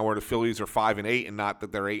situation now where the Phillies are 5-8 and not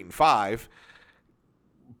that they're 8-5,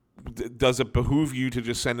 does it behoove you to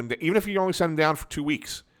just send them down, even if you only send them down for 2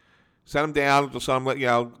 weeks? Send them down, just let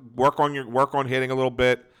them, work on hitting a little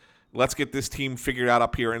bit. Let's get this team figured out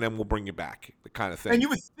up here, and then we'll bring you back, the kind of thing. And you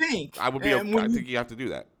would think I think you have to do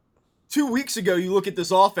that. 2 weeks ago, you look at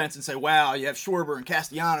this offense and say, wow, you have Schwarber and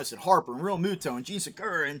Castellanos and Harper and Real Muto and Gene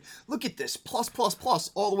Segura, and look at this, plus,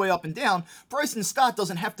 all the way up and down. Bryson Stott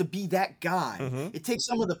doesn't have to be that guy. Mm-hmm. It takes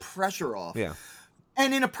some of the pressure off. Yeah.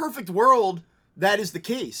 And in a perfect world, that is the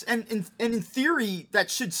case. And in theory, that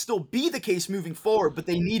should still be the case moving forward, but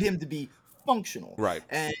they need him to be functional. Right.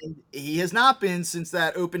 And he has not been since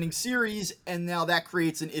that opening series, and now that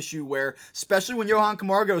creates an issue where, especially when Johan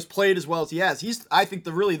Camargo has played as well as he has, he's, I think,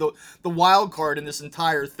 the wild card in this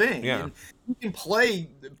entire thing. Yeah. And he can play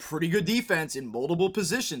pretty good defense in multiple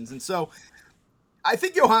positions. And so I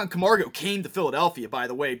think Johan Camargo came to Philadelphia, by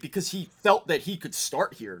the way, because he felt that he could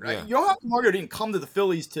start here. Right? Yeah. Johan Camargo didn't come to the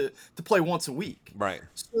Phillies to play once a week. Right.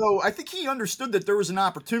 So I think he understood that there was an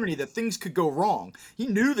opportunity that things could go wrong. He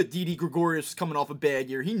knew that Didi Gregorius was coming off a bad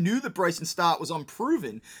year. He knew that Bryson Stott was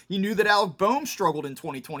unproven. He knew that Alec Boehm struggled in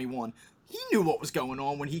 2021. He knew what was going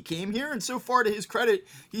on when he came here, and so far, to his credit,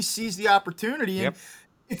 he seized the opportunity. And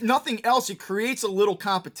if nothing else, it creates a little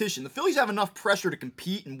competition. The Phillies have enough pressure to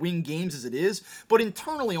compete and win games as it is, but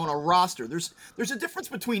internally on a roster, there's a difference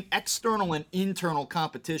between external and internal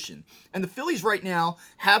competition. And the Phillies right now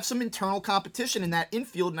have some internal competition in that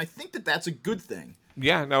infield, and I think that that's a good thing.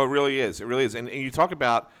 Yeah, no, it really is. It really is. And you talk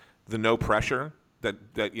about the no pressure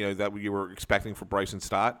that you were expecting for Bryson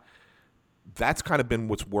Stott. That's kind of been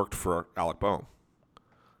what's worked for Alec Boehm.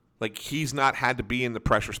 Like, he's not had to be in the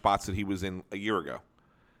pressure spots that he was in a year ago.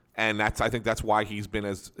 And I think that's why he's been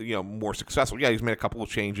as more successful. Yeah, he's made a couple of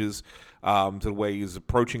changes to the way he's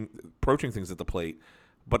approaching things at the plate,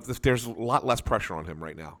 but there's a lot less pressure on him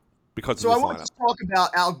right now because of this lineup. So I want to talk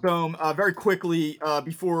about Alec Boehm very quickly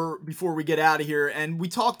before we get out of here. And we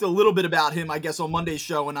talked a little bit about him, I guess, on Monday's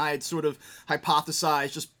show, and I had sort of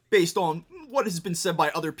hypothesized, just based on what has been said by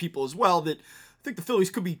other people as well, that I think the Phillies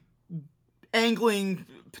could be angling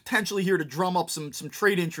potentially here to drum up some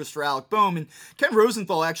trade interest for Alec Boehm. And Ken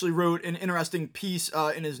Rosenthal actually wrote an interesting piece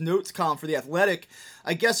in his notes column for The Athletic.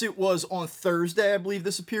 I guess it was on Thursday, I believe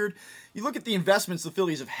this appeared. You look at the investments the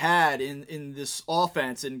Phillies have had in this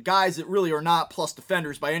offense, and guys that really are not plus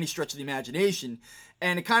defenders by any stretch of the imagination.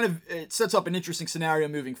 And it sets up an interesting scenario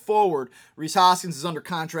moving forward. Rhys Hoskins is under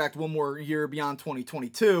contract one more year beyond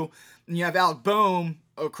 2022. And you have Alec Boehm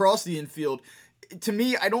across the infield. To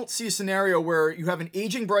me, I don't see a scenario where you have an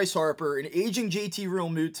aging Bryce Harper, an aging JT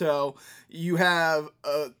Realmuto, you have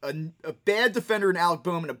a bad defender in Alec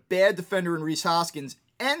Boehm and a bad defender in Rhys Hoskins,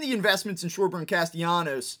 and the investments in Schwarber and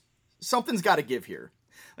Castellanos. Something's got to give here.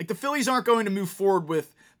 Like, the Phillies aren't going to move forward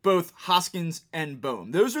with both Hoskins and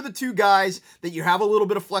Boehm. Those are the two guys that you have a little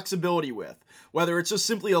bit of flexibility with. Whether it's just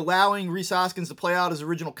simply allowing Rhys Hoskins to play out his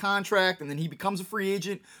original contract and then he becomes a free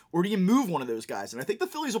agent, or do you move one of those guys? And I think the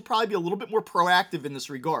Phillies will probably be a little bit more proactive in this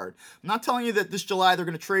regard. I'm not telling you that this July they're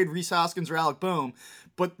going to trade Rhys Hoskins or Alec Boehm,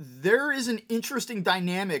 but there is an interesting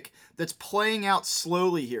dynamic that's playing out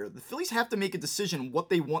slowly here. The Phillies have to make a decision on what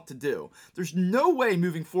they want to do. There's no way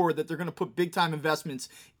moving forward that they're going to put big-time investments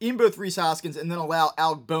in both Rhys Hoskins and then allow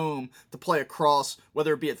Alec Boehm to play across,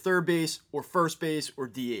 whether it be at third base or first base or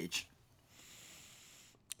DH.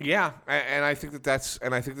 Yeah, and I think that's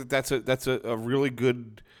a really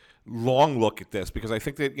good long look at this, because I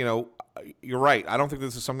think that you're right. I don't think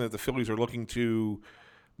this is something that the Phillies are looking to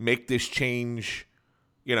make this change,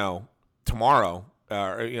 tomorrow,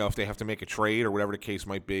 or if they have to make a trade or whatever the case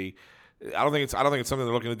might be. I don't think it's something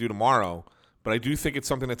they're looking to do tomorrow, but I do think it's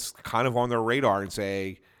something that's kind of on their radar and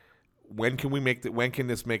say, when can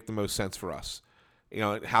this make the most sense for us?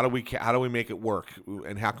 How do we make it work,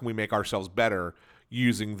 and how can we make ourselves better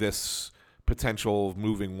using this potential of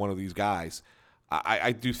moving one of these guys?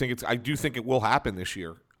 I do think it will happen this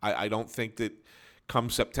year. I don't think that come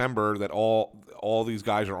September that all these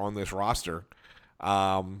guys are on this roster.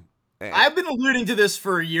 I've been alluding to this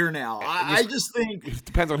for a year now. I just think it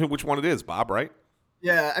depends on which one it is, Bob, right?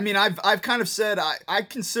 Yeah, I mean, I've kind of said I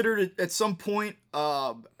considered it at some point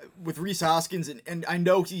with Rhys Hoskins, and I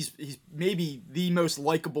know he's maybe the most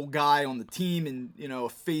likable guy on the team, and a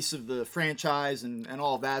face of the franchise and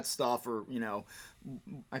all that stuff, or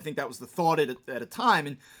I think that was the thought at a time,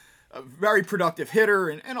 and a very productive hitter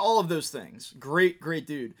and all of those things. Great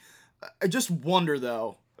dude. I just wonder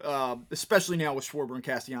though, especially now with Schwarber and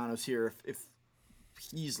Castellanos here, if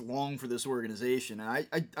he's long for this organization.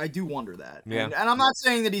 And I do wonder that. Yeah. And I'm not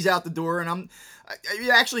saying that he's out the door, and it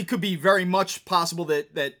actually could be very much possible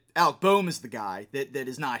that Alec Boehm is the guy that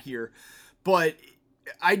is not here. But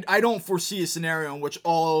I don't foresee a scenario in which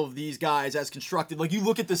all of these guys as constructed, like you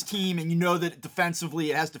look at this team and you know that defensively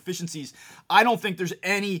it has deficiencies. I don't think there's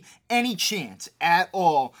any chance at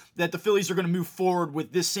all that the Phillies are going to move forward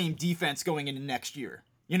with this same defense going into next year.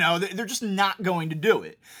 You know, they're just not going to do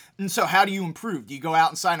it. And so how do you improve? Do you go out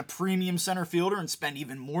and sign a premium center fielder and spend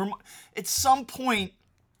even more money? At some point,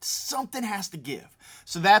 something has to give.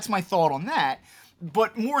 So that's my thought on that.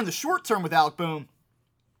 But more in the short term with Alec Boehm,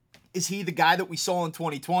 is he the guy that we saw in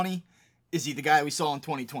 2020? Is he the guy we saw in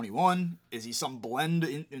 2021? Is he some blend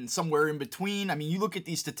in somewhere in between? I mean, you look at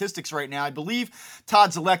these statistics right now. I believe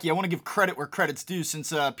Todd Zolecki, I want to give credit where credit's due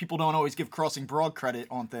since people don't always give Crossing Broad credit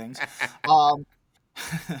on things.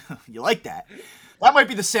 You like that? That might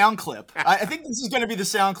be the sound clip. I think this is going to be the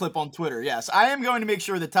sound clip on Twitter. Yes, I am going to make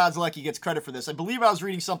sure that Todd Zolecki gets credit for this. I believe I was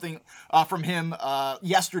reading something from him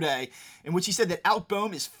yesterday in which he said that Alec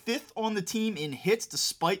Boehm is 5th on the team in hits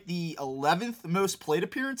despite the 11th most plate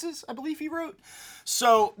appearances, I believe he wrote.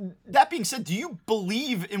 So that being said, do you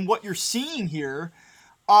believe in what you're seeing here?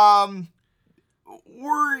 Or,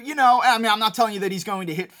 you know, I mean, I'm not telling you that he's going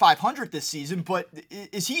to hit 500 this season, but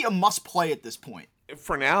is he a must play at this point?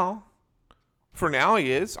 For now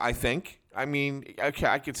he is, I think. I mean, okay,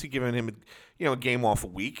 I could see giving him a game off a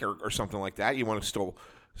week or something like that. You want to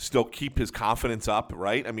still keep his confidence up,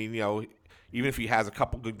 right? I mean, even if he has a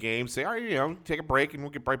couple good games, say, all right, take a break and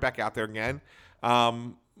we'll get right back out there again.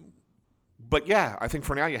 But yeah, I think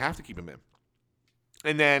for now you have to keep him in.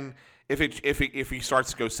 And then if he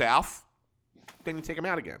starts to go south, then you take him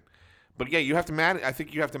out again. But yeah, you have to manage. I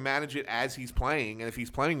think you have to manage it as he's playing, and if he's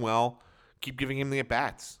playing well, keep giving him the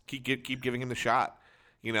at-bats. Keep giving him the shot.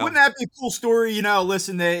 Wouldn't that be a cool story?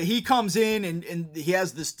 Listen, he comes in and he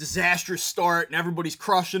has this disastrous start and everybody's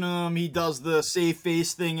crushing him. He does the save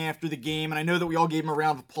face thing after the game. And I know that we all gave him a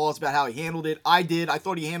round of applause about how he handled it. I did. I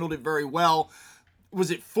thought he handled it very well. Was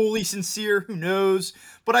it fully sincere? Who knows?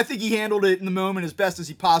 But I think he handled it in the moment as best as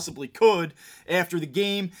he possibly could after the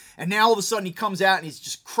game. And now all of a sudden he comes out and he's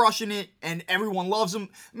just crushing it and everyone loves him.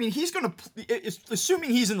 I mean, he's going to,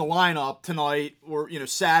 assuming he's in the lineup tonight or,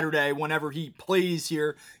 Saturday, whenever he plays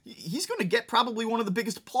here, he's going to get probably one of the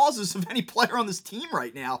biggest applauses of any player on this team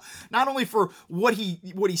right now. Not only for what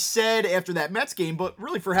he said after that Mets game, but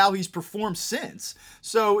really for how he's performed since.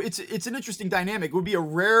 So it's an interesting dynamic. It would be a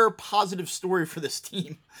rare positive story for this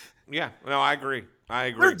team. Yeah, no, I agree.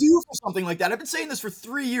 They're due for something like that. I've been saying this for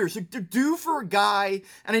 3 years. They're due for a guy,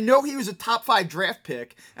 and I know he was a top 5 draft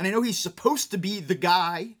pick, and I know he's supposed to be the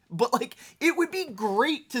guy, but it would be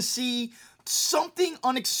great to see something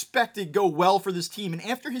unexpected go well for this team. And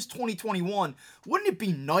after his 2021, wouldn't it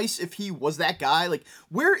be nice if he was that guy?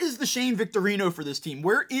 Where is the Shane Victorino for this team?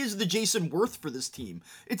 Where is the Jason Worth for this team?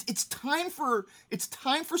 It's time for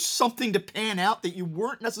something to pan out that you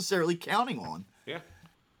weren't necessarily counting on. Yeah.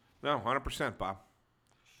 No, 100%, Bob.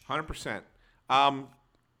 100%.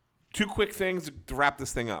 2 quick things to wrap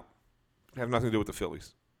this thing up. They have nothing to do with the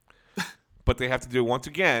Phillies. But they have to do, once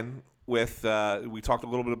again, with, we talked a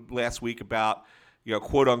little bit last week about,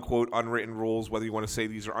 quote-unquote unwritten rules, whether you want to say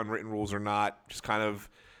these are unwritten rules or not, just kind of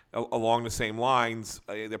along the same lines.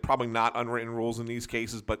 They're probably not unwritten rules in these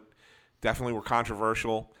cases, but definitely were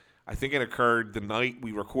controversial. I think it occurred the night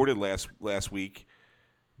we recorded last week.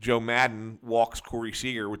 Joe Madden walks Corey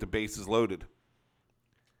Seager with the bases loaded.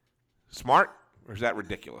 Smart, or is that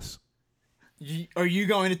ridiculous? Are you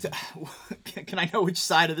going to? Can I know which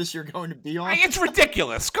side of this you're going to be on? It's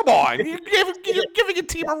ridiculous. Come on, you're giving a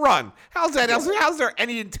team a run. How's that? How's there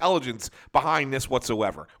any intelligence behind this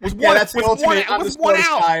whatsoever? With one out,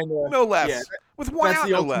 no less. Yeah, with one out,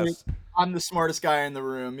 no less. I'm the smartest guy in the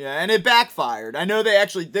room. Yeah, and it backfired. I know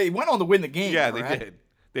they went on to win the game. Yeah, right? They did.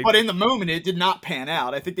 But in the moment, it did not pan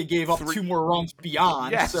out. I think they gave up 2 more runs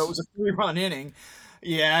beyond, So it was a 3-run inning.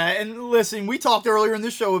 Yeah, and listen, we talked earlier in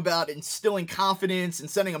this show about instilling confidence and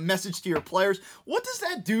sending a message to your players. What does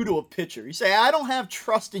that do to a pitcher? You say, I don't have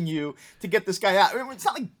trust in you to get this guy out. I mean, it's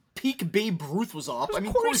not like peak Babe Ruth was off. I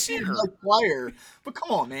mean, Corey Seager's a player. But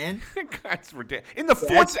come on, man. That's ridiculous.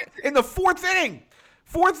 In the fourth inning.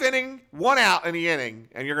 4th inning, 1 out in the inning,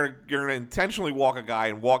 and you're gonna intentionally walk a guy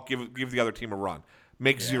and give the other team a run.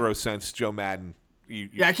 Makes 0 sense, Joe Madden.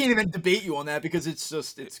 I can't even debate you on that because it's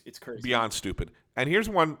just it's crazy. Beyond stupid. And here's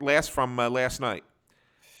one from last night.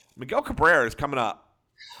 Miguel Cabrera is coming up.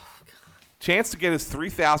 Chance to get his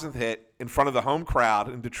 3,000th hit in front of the home crowd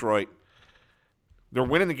in Detroit. They're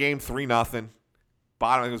winning the game 3-0. It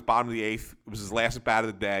was bottom of the 8th. It was his last at bat of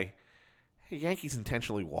the day. The Yankees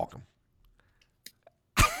intentionally walk him.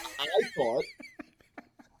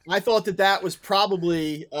 I thought that was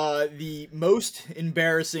probably the most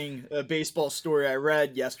embarrassing baseball story I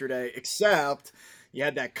read yesterday, except you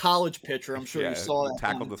had that college pitcher. I'm sure you saw that.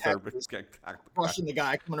 Tackled the third base. Crushing the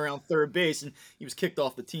guy coming around third base, and he was kicked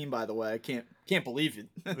off the team, by the way. I can't believe it.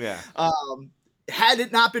 Yeah. Had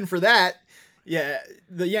it not been for that,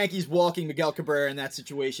 the Yankees walking Miguel Cabrera in that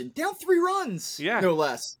situation, down 3 runs, no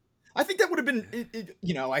less. I think that would have been,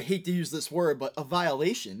 I hate to use this word, but a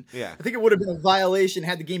violation. Yeah. I think it would have been a violation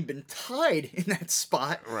had the game been tied in that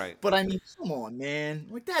spot. Right. But I mean, come on, man.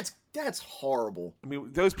 Like that's horrible. I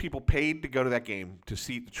mean, those people paid to go to that game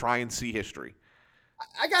to try and see history.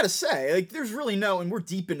 I gotta say, like, there's really and we're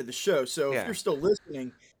deep into the show, so if you're still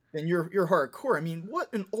listening, then you're hardcore. I mean,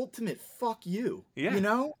 what an ultimate fuck you.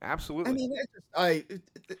 Yeah. Absolutely. I mean,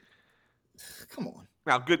 come on.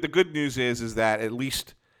 Now, the good news is that at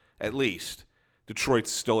least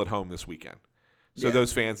Detroit's still at home this weekend. So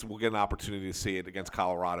those fans will get an opportunity to see it against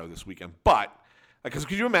Colorado this weekend. But, because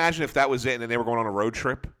could you imagine if that was it and then they were going on a road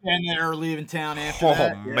trip? And they were leaving town after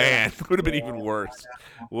that? Oh, man. It would have been even worse.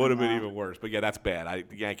 Would have been even worse. But, that's bad.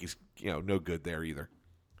 The Yankees, no good there either.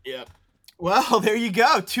 Yep. Well, there you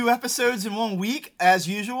go. 2 episodes in 1 week. As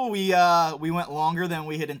usual, we went longer than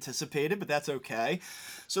we had anticipated, but that's okay.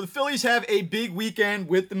 So the Phillies have a big weekend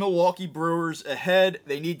with the Milwaukee Brewers ahead.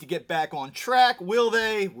 They need to get back on track. Will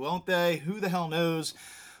they? Won't they? Who the hell knows?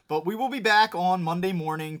 But we will be back on Monday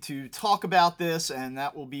morning to talk about this, and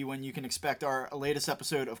that will be when you can expect our latest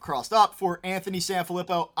episode of Crossed Up. For Anthony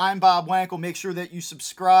Sanfilippo, I'm Bob Wankel. Make sure that you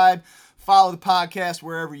subscribe. Follow the podcast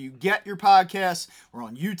wherever you get your podcasts. We're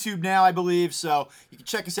on YouTube now, I believe, so you can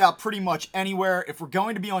check us out pretty much anywhere. If we're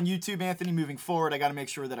going to be on YouTube, Anthony, moving forward, I got to make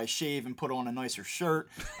sure that I shave and put on a nicer shirt.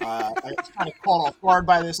 I was kind of caught off guard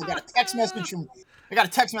by this. I got a text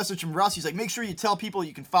message from Russ. He's like, make sure you tell people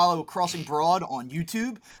you can follow Crossing Broad on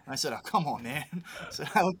YouTube. And I said, oh, come on, man. So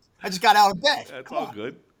I just got out of bed. That's all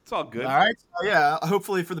good. It's all good. All right. So,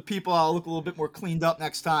 hopefully for the people, I'll look a little bit more cleaned up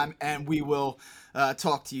next time, and we will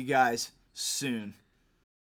talk to you guys soon.